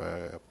kind of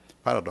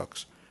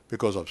paradox,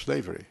 because of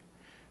slavery,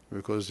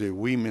 because the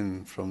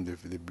women from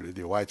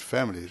the white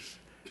families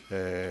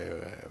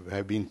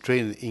have been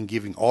trained in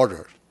giving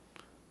order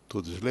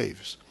to the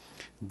slaves.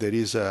 There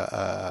is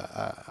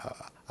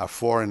a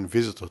foreign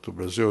visitor to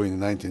Brazil in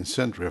the 19th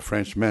century, a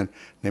Frenchman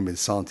named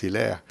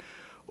Saint-Hilaire,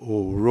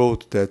 who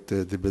wrote that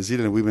the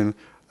Brazilian women,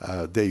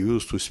 they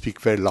used to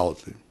speak very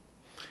loudly.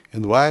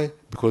 And why?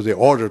 Because they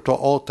ordered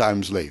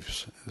all-time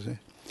slaves. You see?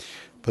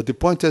 But the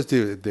point is,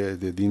 in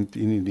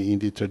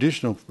the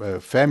traditional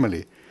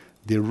family,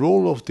 the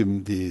role of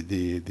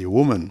the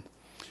woman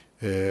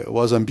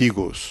was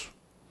ambiguous.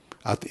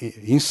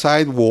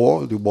 Inside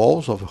the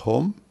walls of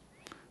home,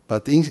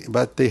 but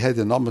they had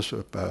enormous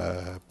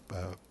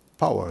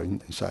power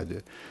inside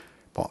it.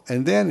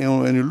 And then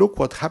when you look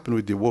what happened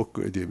with the work,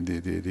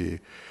 the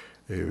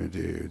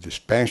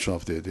expansion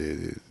of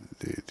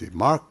the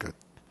market,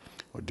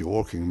 or the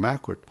working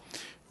market,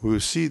 we will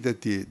see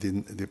that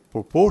the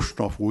proportion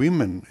of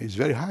women is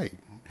very high,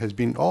 has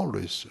been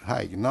always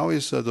high. Now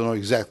it's, I don't know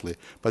exactly,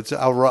 but it's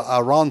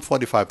around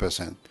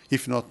 45%,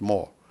 if not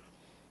more,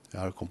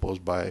 are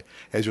composed by,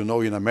 as you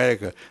know, in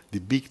America, the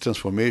big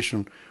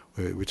transformation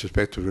with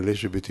respect to the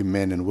relationship between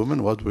men and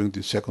women was during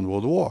the Second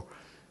World War,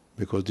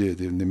 because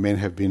the men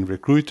have been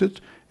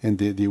recruited and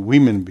the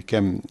women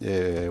became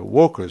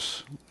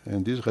workers,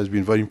 and this has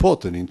been very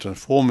important in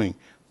transforming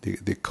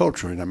the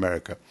culture in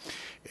America.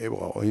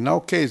 In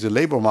our case, the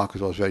labor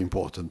market was very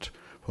important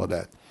for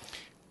that.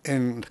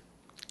 And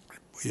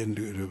we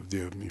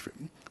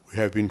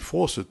have been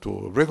forced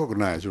to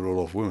recognize the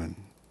role of women.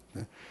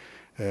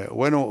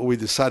 When we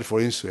decided, for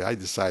instance, I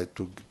decided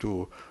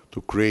to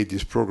create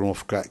this program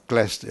of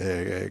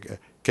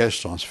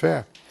cash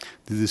transfer,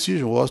 the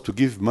decision was to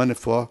give money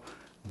for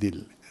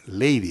the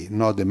lady,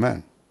 not the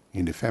man,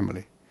 in the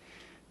family.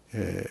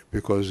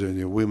 Because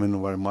the women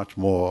were much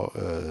more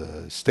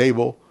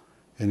stable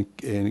and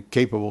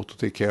capable to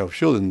take care of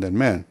children than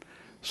men.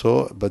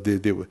 So, but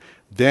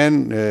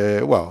then,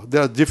 well,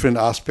 there are different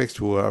aspects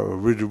who are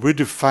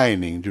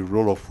redefining the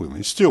role of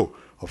women. Still,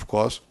 of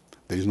course,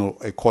 there is no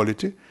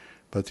equality,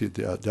 but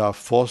there are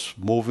forces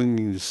moving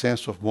in the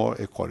sense of more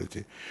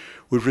equality.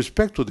 With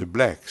respect to the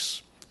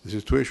blacks, the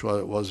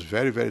situation was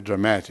very, very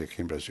dramatic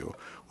in Brazil.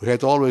 We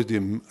had always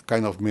the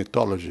kind of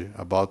mythology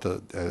about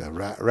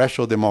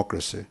racial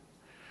democracy.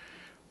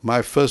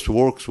 My first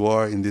works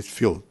were in this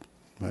field.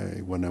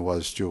 When I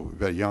was still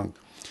very young,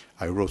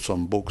 I wrote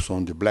some books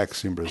on the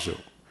blacks in Brazil.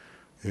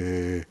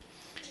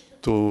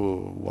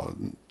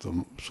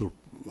 To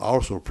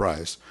our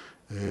surprise,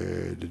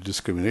 the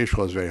discrimination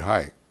was very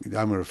high.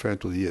 I'm referring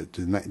to the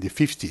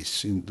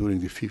 50s, during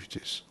the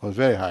 50s, was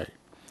very high.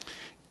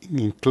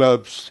 In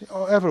clubs,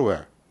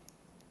 everywhere,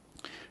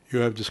 you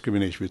have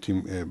discrimination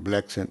between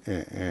blacks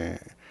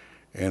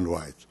and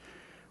whites.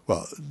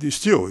 Well,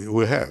 still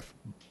we have,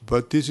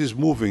 but this is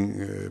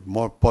moving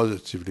more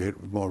positively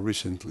more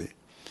recently.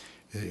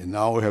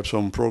 Now we have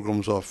some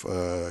programs of,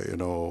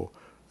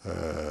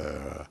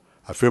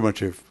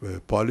 affirmative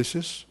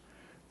policies.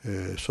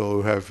 So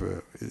we have,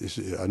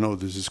 I know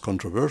this is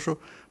controversial,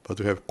 but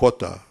we have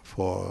quota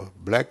for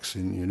blacks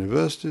in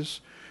universities.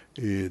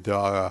 There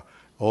are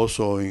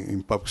also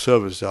in public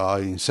service, there are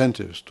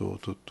incentives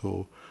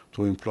to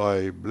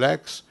employ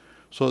blacks.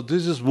 So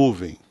this is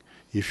moving.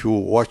 if you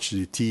watch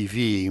the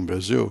TV in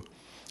Brazil,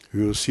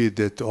 you will see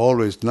that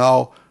always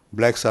now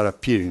blacks are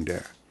appearing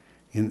there.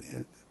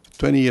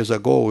 20 years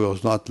ago, it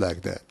was not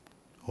like that,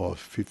 or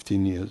 50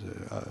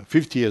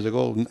 years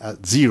ago,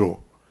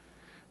 zero,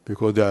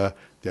 because the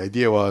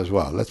idea was,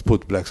 well, let's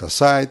put blacks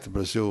aside.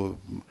 Brazil,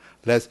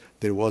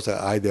 there was an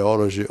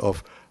ideology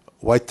of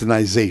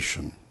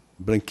whitenization,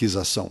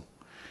 branquização,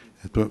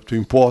 to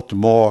import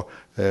more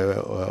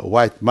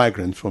white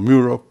migrants from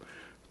Europe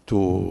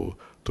to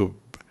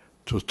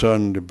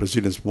turn the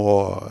Brazilians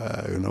more,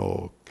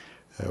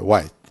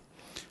 white.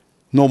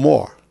 No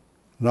more.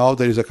 Now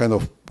there is a kind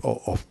of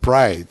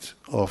pride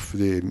of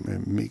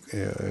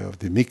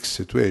the mixed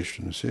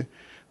situation. You see,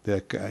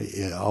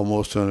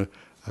 almost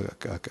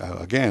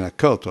again a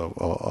cult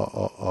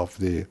of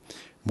the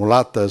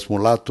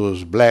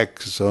mulattoes,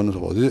 blacks, so on and so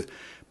forth.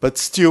 But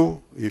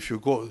still, if you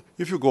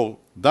go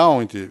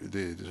down into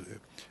the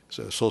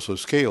social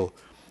scale,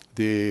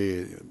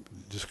 the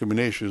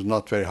discrimination is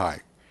not very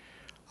high.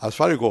 As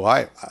far as you go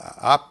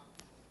up,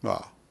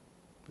 well,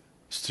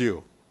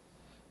 still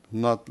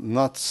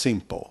not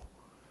simple.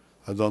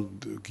 I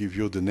don't give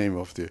you the name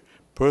of the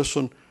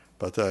person,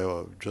 but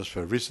just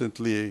very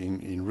recently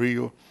in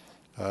Rio,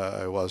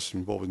 I was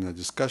involved in a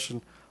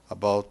discussion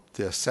about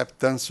the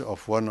acceptance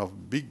of one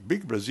of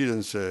big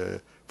Brazilian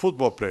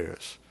football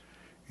players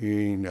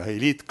in an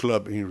elite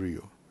club in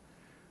Rio.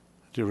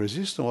 The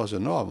resistance was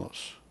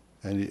enormous,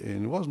 and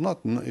it was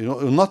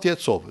not yet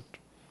solved.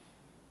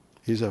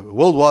 He's a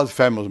worldwide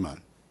famous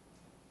man.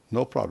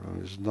 No problem.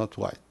 He's not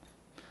white.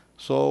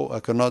 So I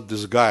cannot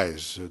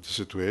disguise the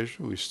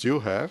situation. We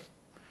still have,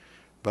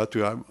 but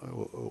we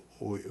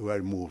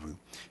are moving.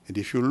 And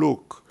if you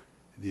look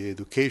the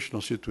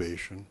educational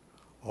situation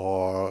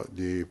or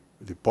the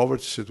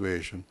poverty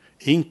situation,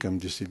 income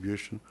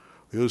distribution,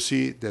 you'll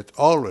see that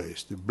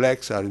always the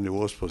blacks are in the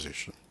worst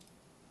position.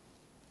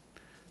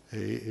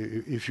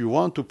 If you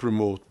want to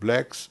promote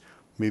blacks,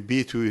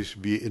 maybe it will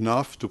be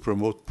enough to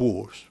promote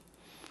poors,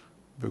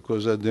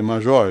 because the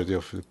majority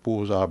of the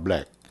poors are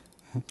black.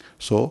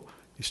 So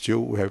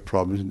still we have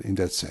problems in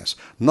that sense.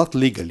 Not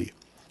legally.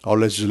 Our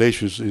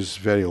legislation is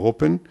very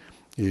open.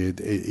 It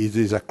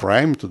is a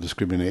crime to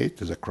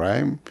discriminate. It's a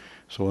crime,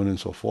 so on and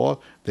so forth.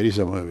 There is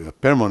a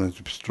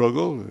permanent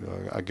struggle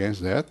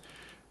against that,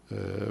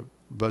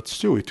 but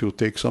still it will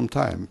take some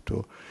time.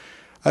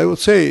 I would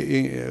say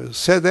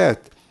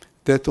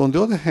that on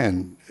the other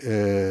hand,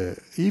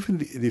 even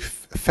the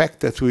fact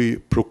that we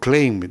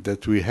proclaim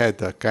that we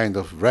had a kind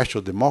of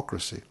racial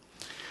democracy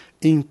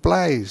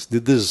implies the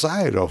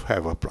desire of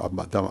have a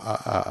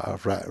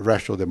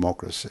racial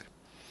democracy.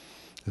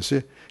 You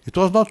see, it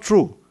was not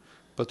true,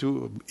 but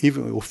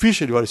even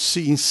officially, we are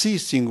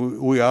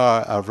insisting we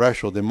are a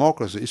racial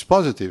democracy. It's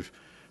positive,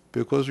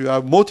 because we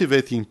are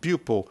motivating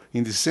people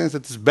in the sense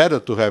that it's better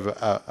to have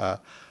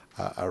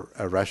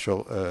a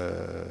racial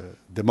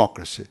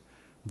democracy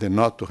than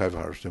not to have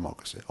a racial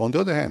democracy. On the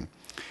other hand,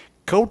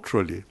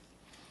 culturally,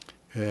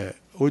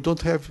 we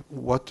don't have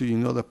what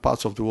in other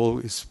parts of the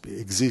world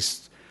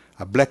exists,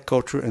 a black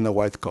culture and a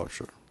white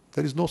culture.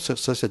 There is no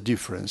such a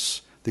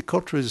difference. The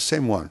culture is the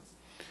same one.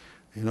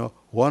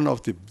 One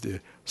of the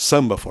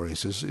samba, for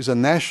instance, is a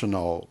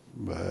national,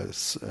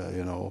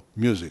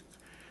 music.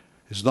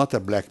 It's not a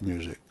black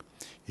music.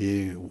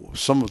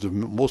 Some of the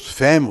most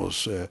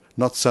famous,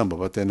 not samba,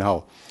 but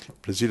anyhow,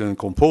 Brazilian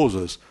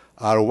composers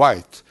are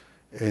white,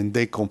 and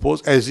they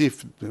compose as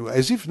if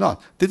not.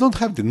 They don't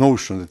have the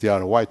notion that they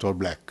are white or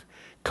black.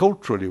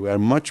 Culturally, we are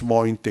much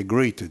more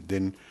integrated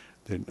than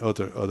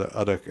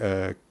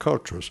other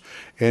cultures,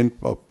 and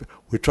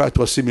we try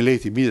to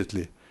assimilate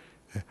immediately.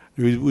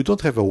 We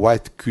don't have a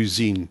white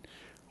cuisine,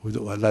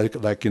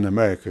 like in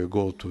America. You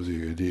go to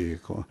the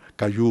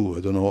Caju,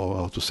 I don't know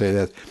how to say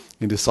that,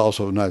 in the south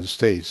of the United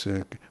States.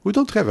 We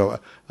don't have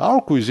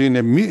our cuisine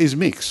is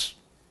mixed.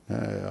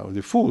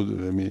 The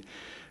food,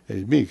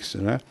 is mixed.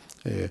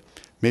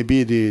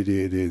 Maybe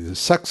the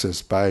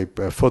success by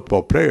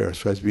football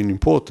players has been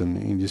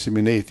important in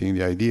disseminating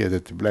the idea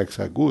that the blacks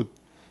are good,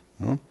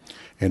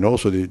 and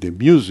also the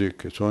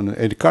music and so on,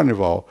 and the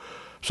carnival.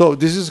 So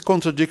this is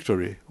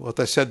contradictory. What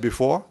I said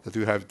before, that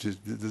you have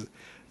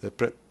the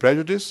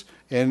prejudice,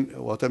 and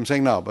what I'm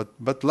saying now.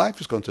 But life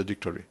is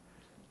contradictory.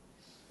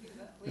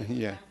 We have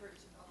Yeah. time for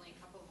only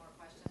a couple more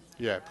questions.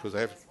 Yeah, because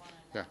I have.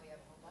 Yeah.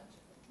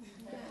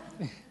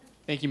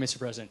 Thank you, Mr.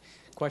 President.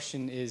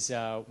 Question is,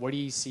 what do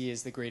you see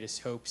as the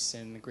greatest hopes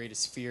and the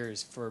greatest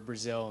fears for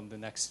Brazil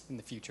in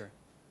the future?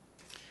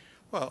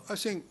 Well, I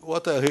think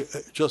what I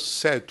just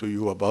said to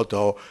you about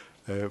our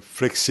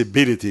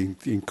flexibility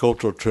in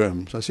cultural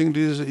terms, I think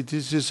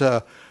this is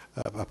a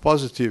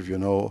positive,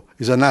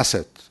 is an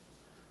asset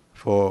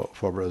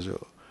for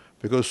Brazil.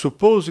 Because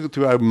supposing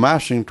we are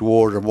marching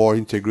toward a more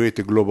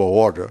integrated global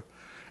order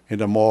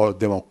and a more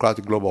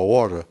democratic global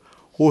order,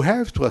 we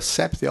have to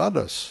accept the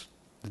others,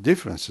 the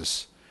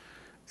differences.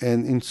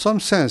 And in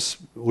some sense,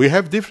 we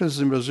have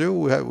differences in Brazil,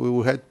 we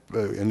had,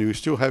 and we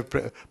still have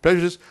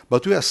prejudice,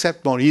 but we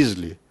accept more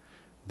easily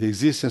the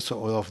existence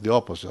of the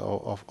opposite,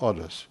 of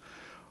others.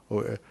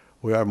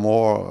 We are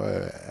more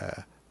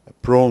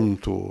prone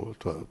to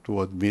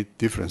admit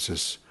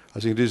differences. I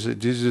think this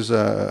is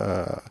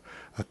a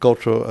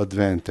cultural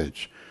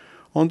advantage.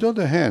 On the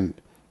other hand,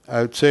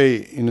 I would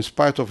say, in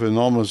spite of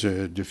enormous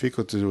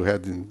difficulties we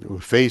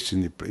faced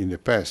in the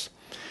past,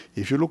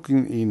 if you look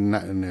in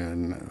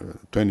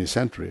 20th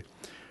century,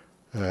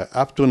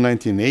 up to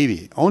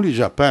 1980, only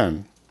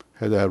Japan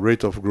had a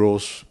rate of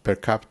growth per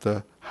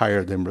capita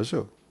higher than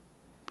Brazil.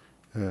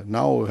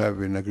 Now we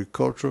have in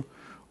agriculture,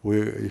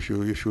 if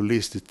you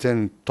list the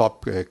 10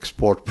 top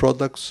export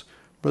products,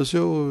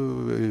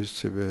 Brazil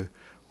is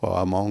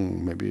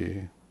among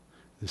maybe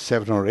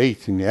 7 or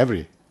 8 in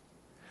every.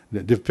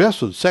 The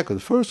first or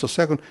second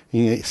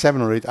in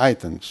 7 or 8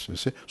 items. You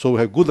see? So we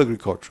have good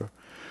agriculture.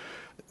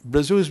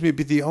 Brazil is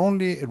maybe the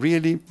only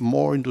really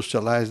more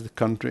industrialized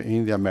country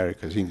in the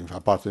Americas,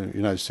 apart from the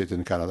United States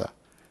and Canada.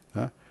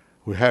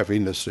 We have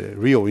industry,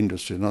 real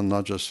industry,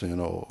 not just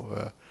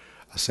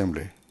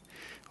assembly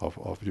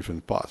of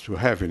different parts. We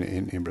have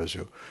in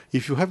Brazil.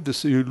 If you have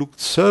this, you look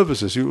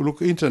services, you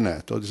look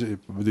internet or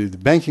the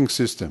banking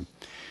system.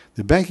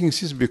 The banking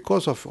system,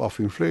 because of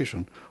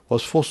inflation,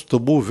 was forced to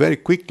move very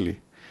quickly,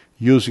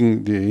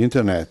 using the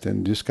internet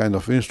and this kind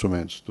of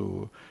instruments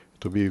to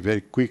be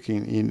very quick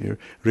in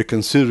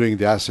reconsidering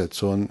the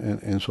assets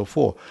and so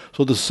forth.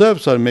 So the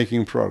services are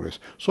making progress.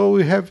 So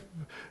we have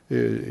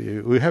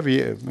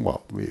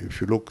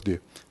if you look the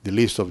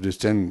list of these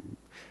 10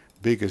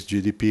 biggest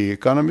GDP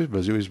economies,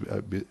 Brazil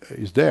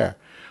is there.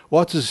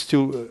 What is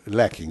still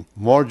lacking?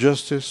 More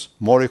justice,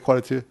 more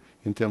equality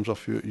in terms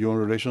of human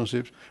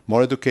relationships,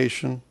 more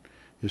education.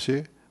 You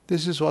see,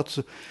 this is what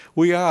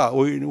we are.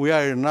 We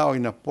are now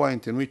in a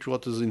point in which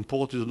what is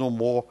important is no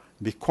more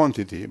the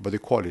quantity but the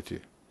quality.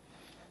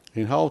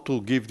 And how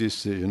to give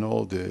this,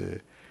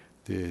 to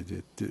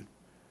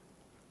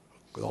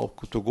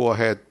go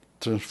ahead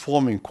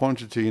transforming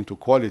quantity into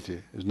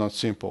quality is not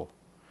simple.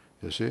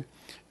 You see,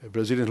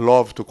 Brazilians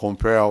love to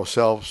compare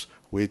ourselves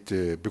with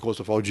because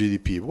of our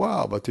GDP.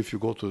 Wow! But if you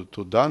go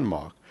to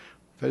Denmark,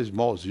 very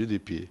small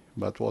GDP,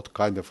 but what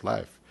kind of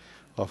life?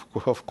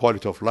 Of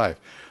quality of life.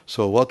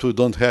 So what we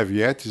don't have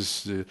yet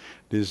is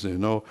this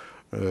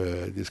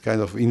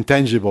kind of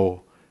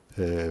intangible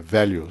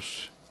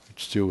values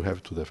which still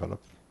have to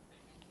develop.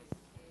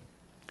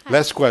 Hi.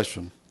 Last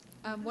question.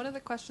 One of the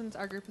questions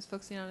our group is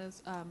focusing on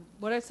is,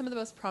 what are some of the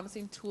most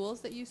promising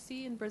tools that you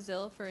see in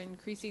Brazil for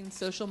increasing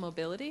social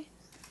mobility?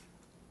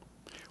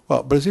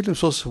 Well, Brazilian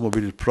social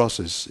mobility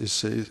process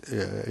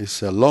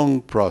is a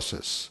long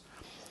process.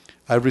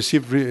 I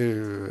received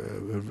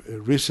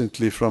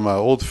recently from an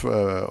old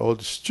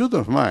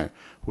student of mine,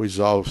 who is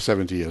now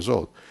 70 years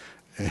old,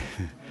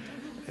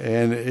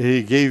 and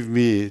he gave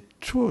me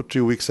 2 or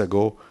 3 weeks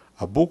ago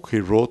a book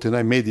he wrote, and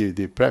I made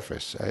the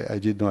preface. I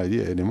did no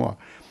idea anymore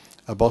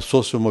about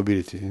social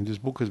mobility. And this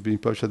book has been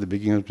published at the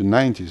beginning of the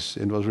 90s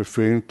and was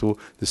referring to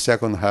the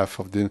second half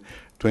of the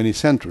 20th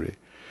century,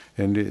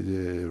 and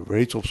the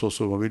rates of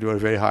social mobility were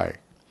very high.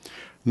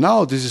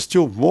 Now this is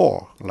still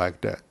more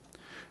like that.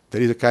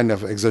 There is a kind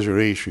of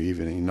exaggeration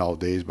even in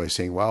nowadays by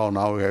saying, well,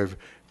 now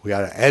we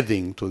are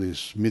adding to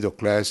this middle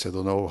class, I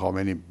don't know how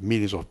many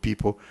millions of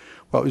people.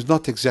 Well, it's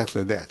not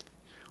exactly that.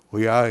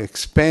 We are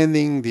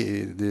expanding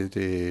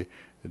the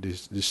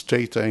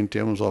strata in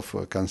terms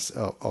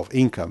of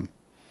income,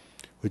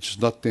 which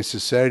is not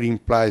necessarily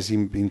implies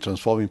in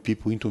transforming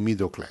people into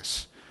middle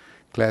class.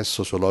 Class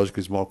sociologically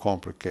is more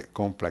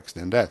complex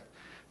than that.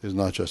 It's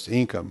not just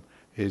income.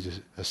 It's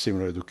a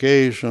similar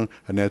education,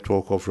 a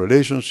network of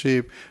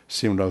relationship,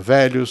 similar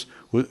values.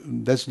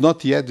 That's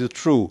not yet the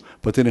true,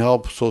 but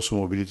anyhow,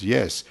 social mobility,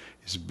 yes,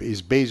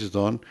 is based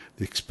on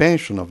the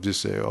expansion of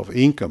this of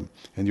income,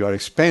 and you are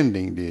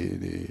expanding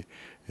the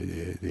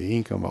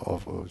income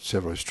of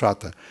several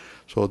strata.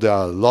 So there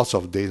are lots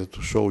of data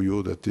to show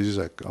you that this is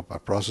a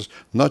process,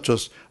 not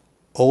just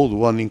old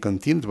one in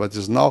continuity, but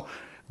is now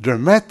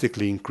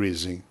dramatically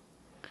increasing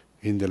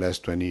in the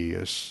last 20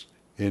 years,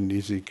 and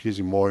it's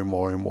increasing more and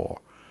more and more.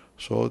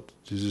 So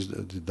this is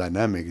the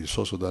dynamic, the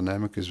social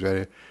dynamic is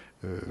very,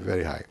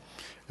 very high.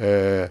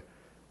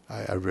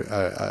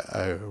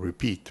 I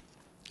repeat,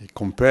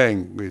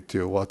 comparing with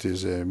what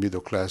is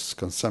middle class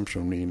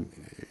consumption in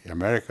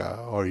America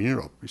or in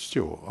Europe, it's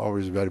still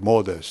always very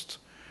modest,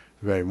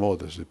 very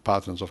modest. The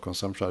patterns of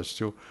consumption are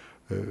still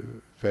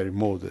very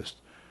modest.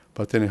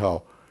 But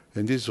anyhow,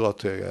 and this is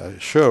what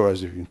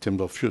assures us in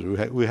terms of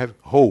future. We have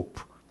hope.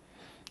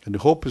 And the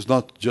hope is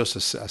not just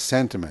a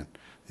sentiment.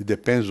 It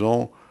depends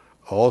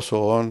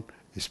also on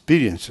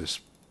experiences,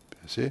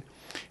 you see.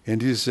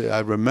 And this, I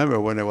remember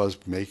when I was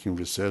making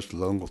research a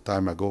long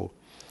time ago,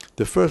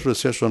 the first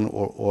research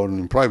on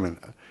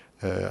employment,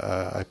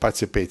 I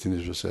participated in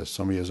this research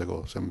some years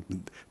ago, some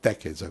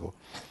decades ago.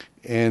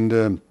 And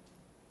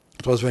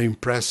it was very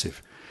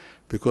impressive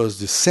because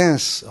the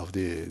sense of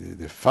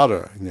the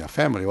father in their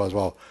family was,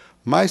 well,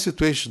 my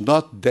situation is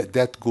not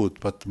that good,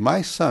 but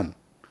my son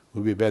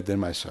will be better than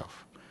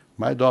myself.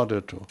 My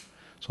daughter too.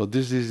 So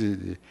this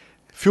is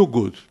feel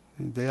good.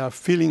 They are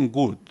feeling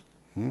good.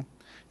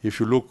 If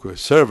you look at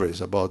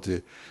surveys about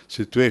the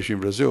situation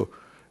in Brazil,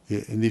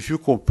 and if you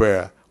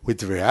compare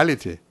with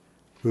reality,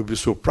 will be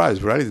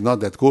surprised. Really, it's not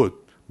that good,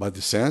 but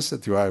the sense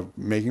that you are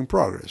making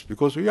progress,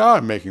 because we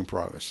are making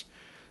progress.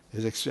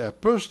 It's a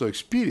personal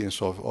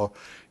experience of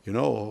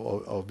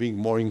being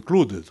more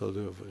included,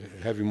 of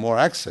having more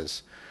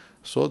access.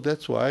 So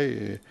that's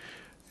why,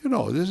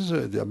 this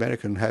is the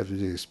American have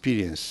this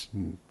experience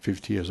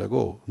 50 years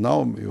ago.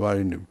 Now you are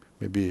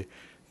maybe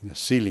in a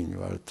ceiling.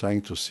 You are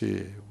trying to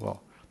see,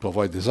 to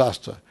avoid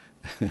disaster.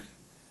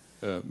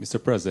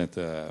 Mr. President,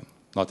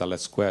 not a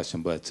last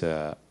question, but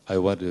I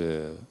was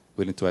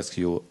willing to ask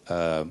you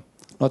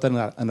not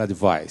an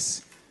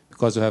advice,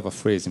 because you have a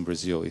phrase in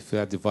Brazil: if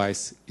your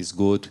advice is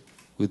good,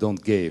 we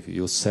don't give,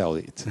 you sell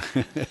it.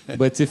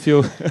 But if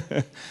you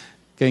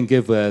can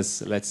give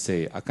us, let's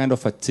say, a kind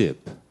of a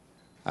tip.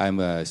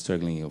 I'm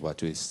struggling with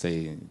what we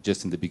say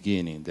just in the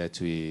beginning, that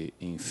we,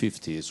 in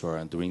 50s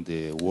or during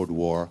the World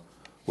War,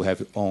 we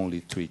have only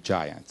 3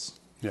 giants.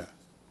 Yeah.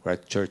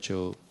 Right?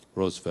 Churchill,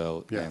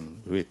 Roosevelt, Yeah.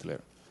 and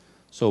Hitler.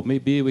 So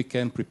maybe we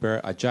can prepare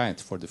a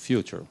giant for the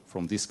future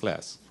from this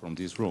class, from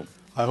this room.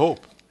 I hope.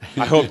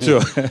 I hope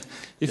too.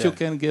 If Yeah. you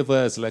can give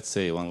us, let's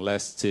say, one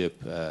last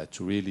tip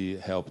to really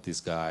help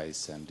these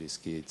guys and these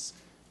kids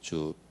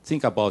to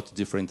think about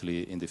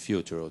differently in the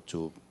future, or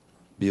to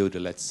build,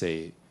 let's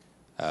say,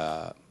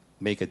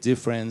 make a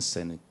difference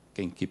and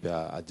can keep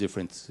a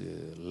different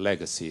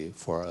legacy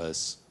for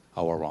us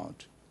all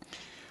around.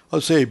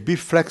 I'll say be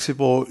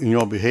flexible in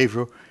your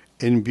behavior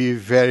and be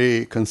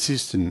very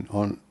consistent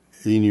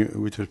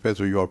with respect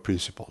to your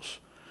principles.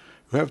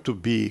 You have to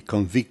be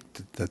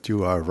convicted that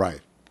you are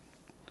right.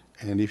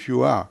 And if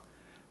you are,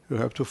 you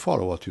have to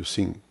follow what you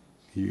think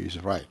is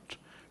right.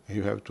 And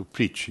you have to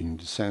preach in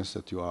the sense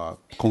that you are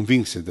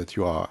convinced that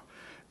you are,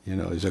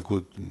 is a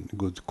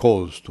good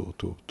cause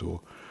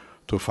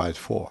to fight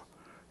for.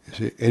 You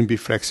see? And be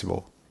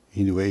flexible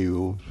in the way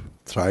you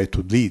try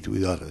to lead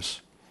with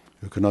others.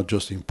 You cannot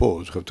just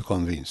impose, you have to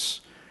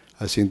convince.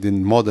 I think the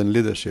modern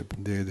leadership,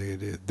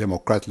 the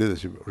democratic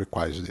leadership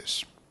requires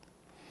this.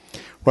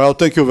 Well,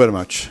 thank you very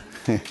much.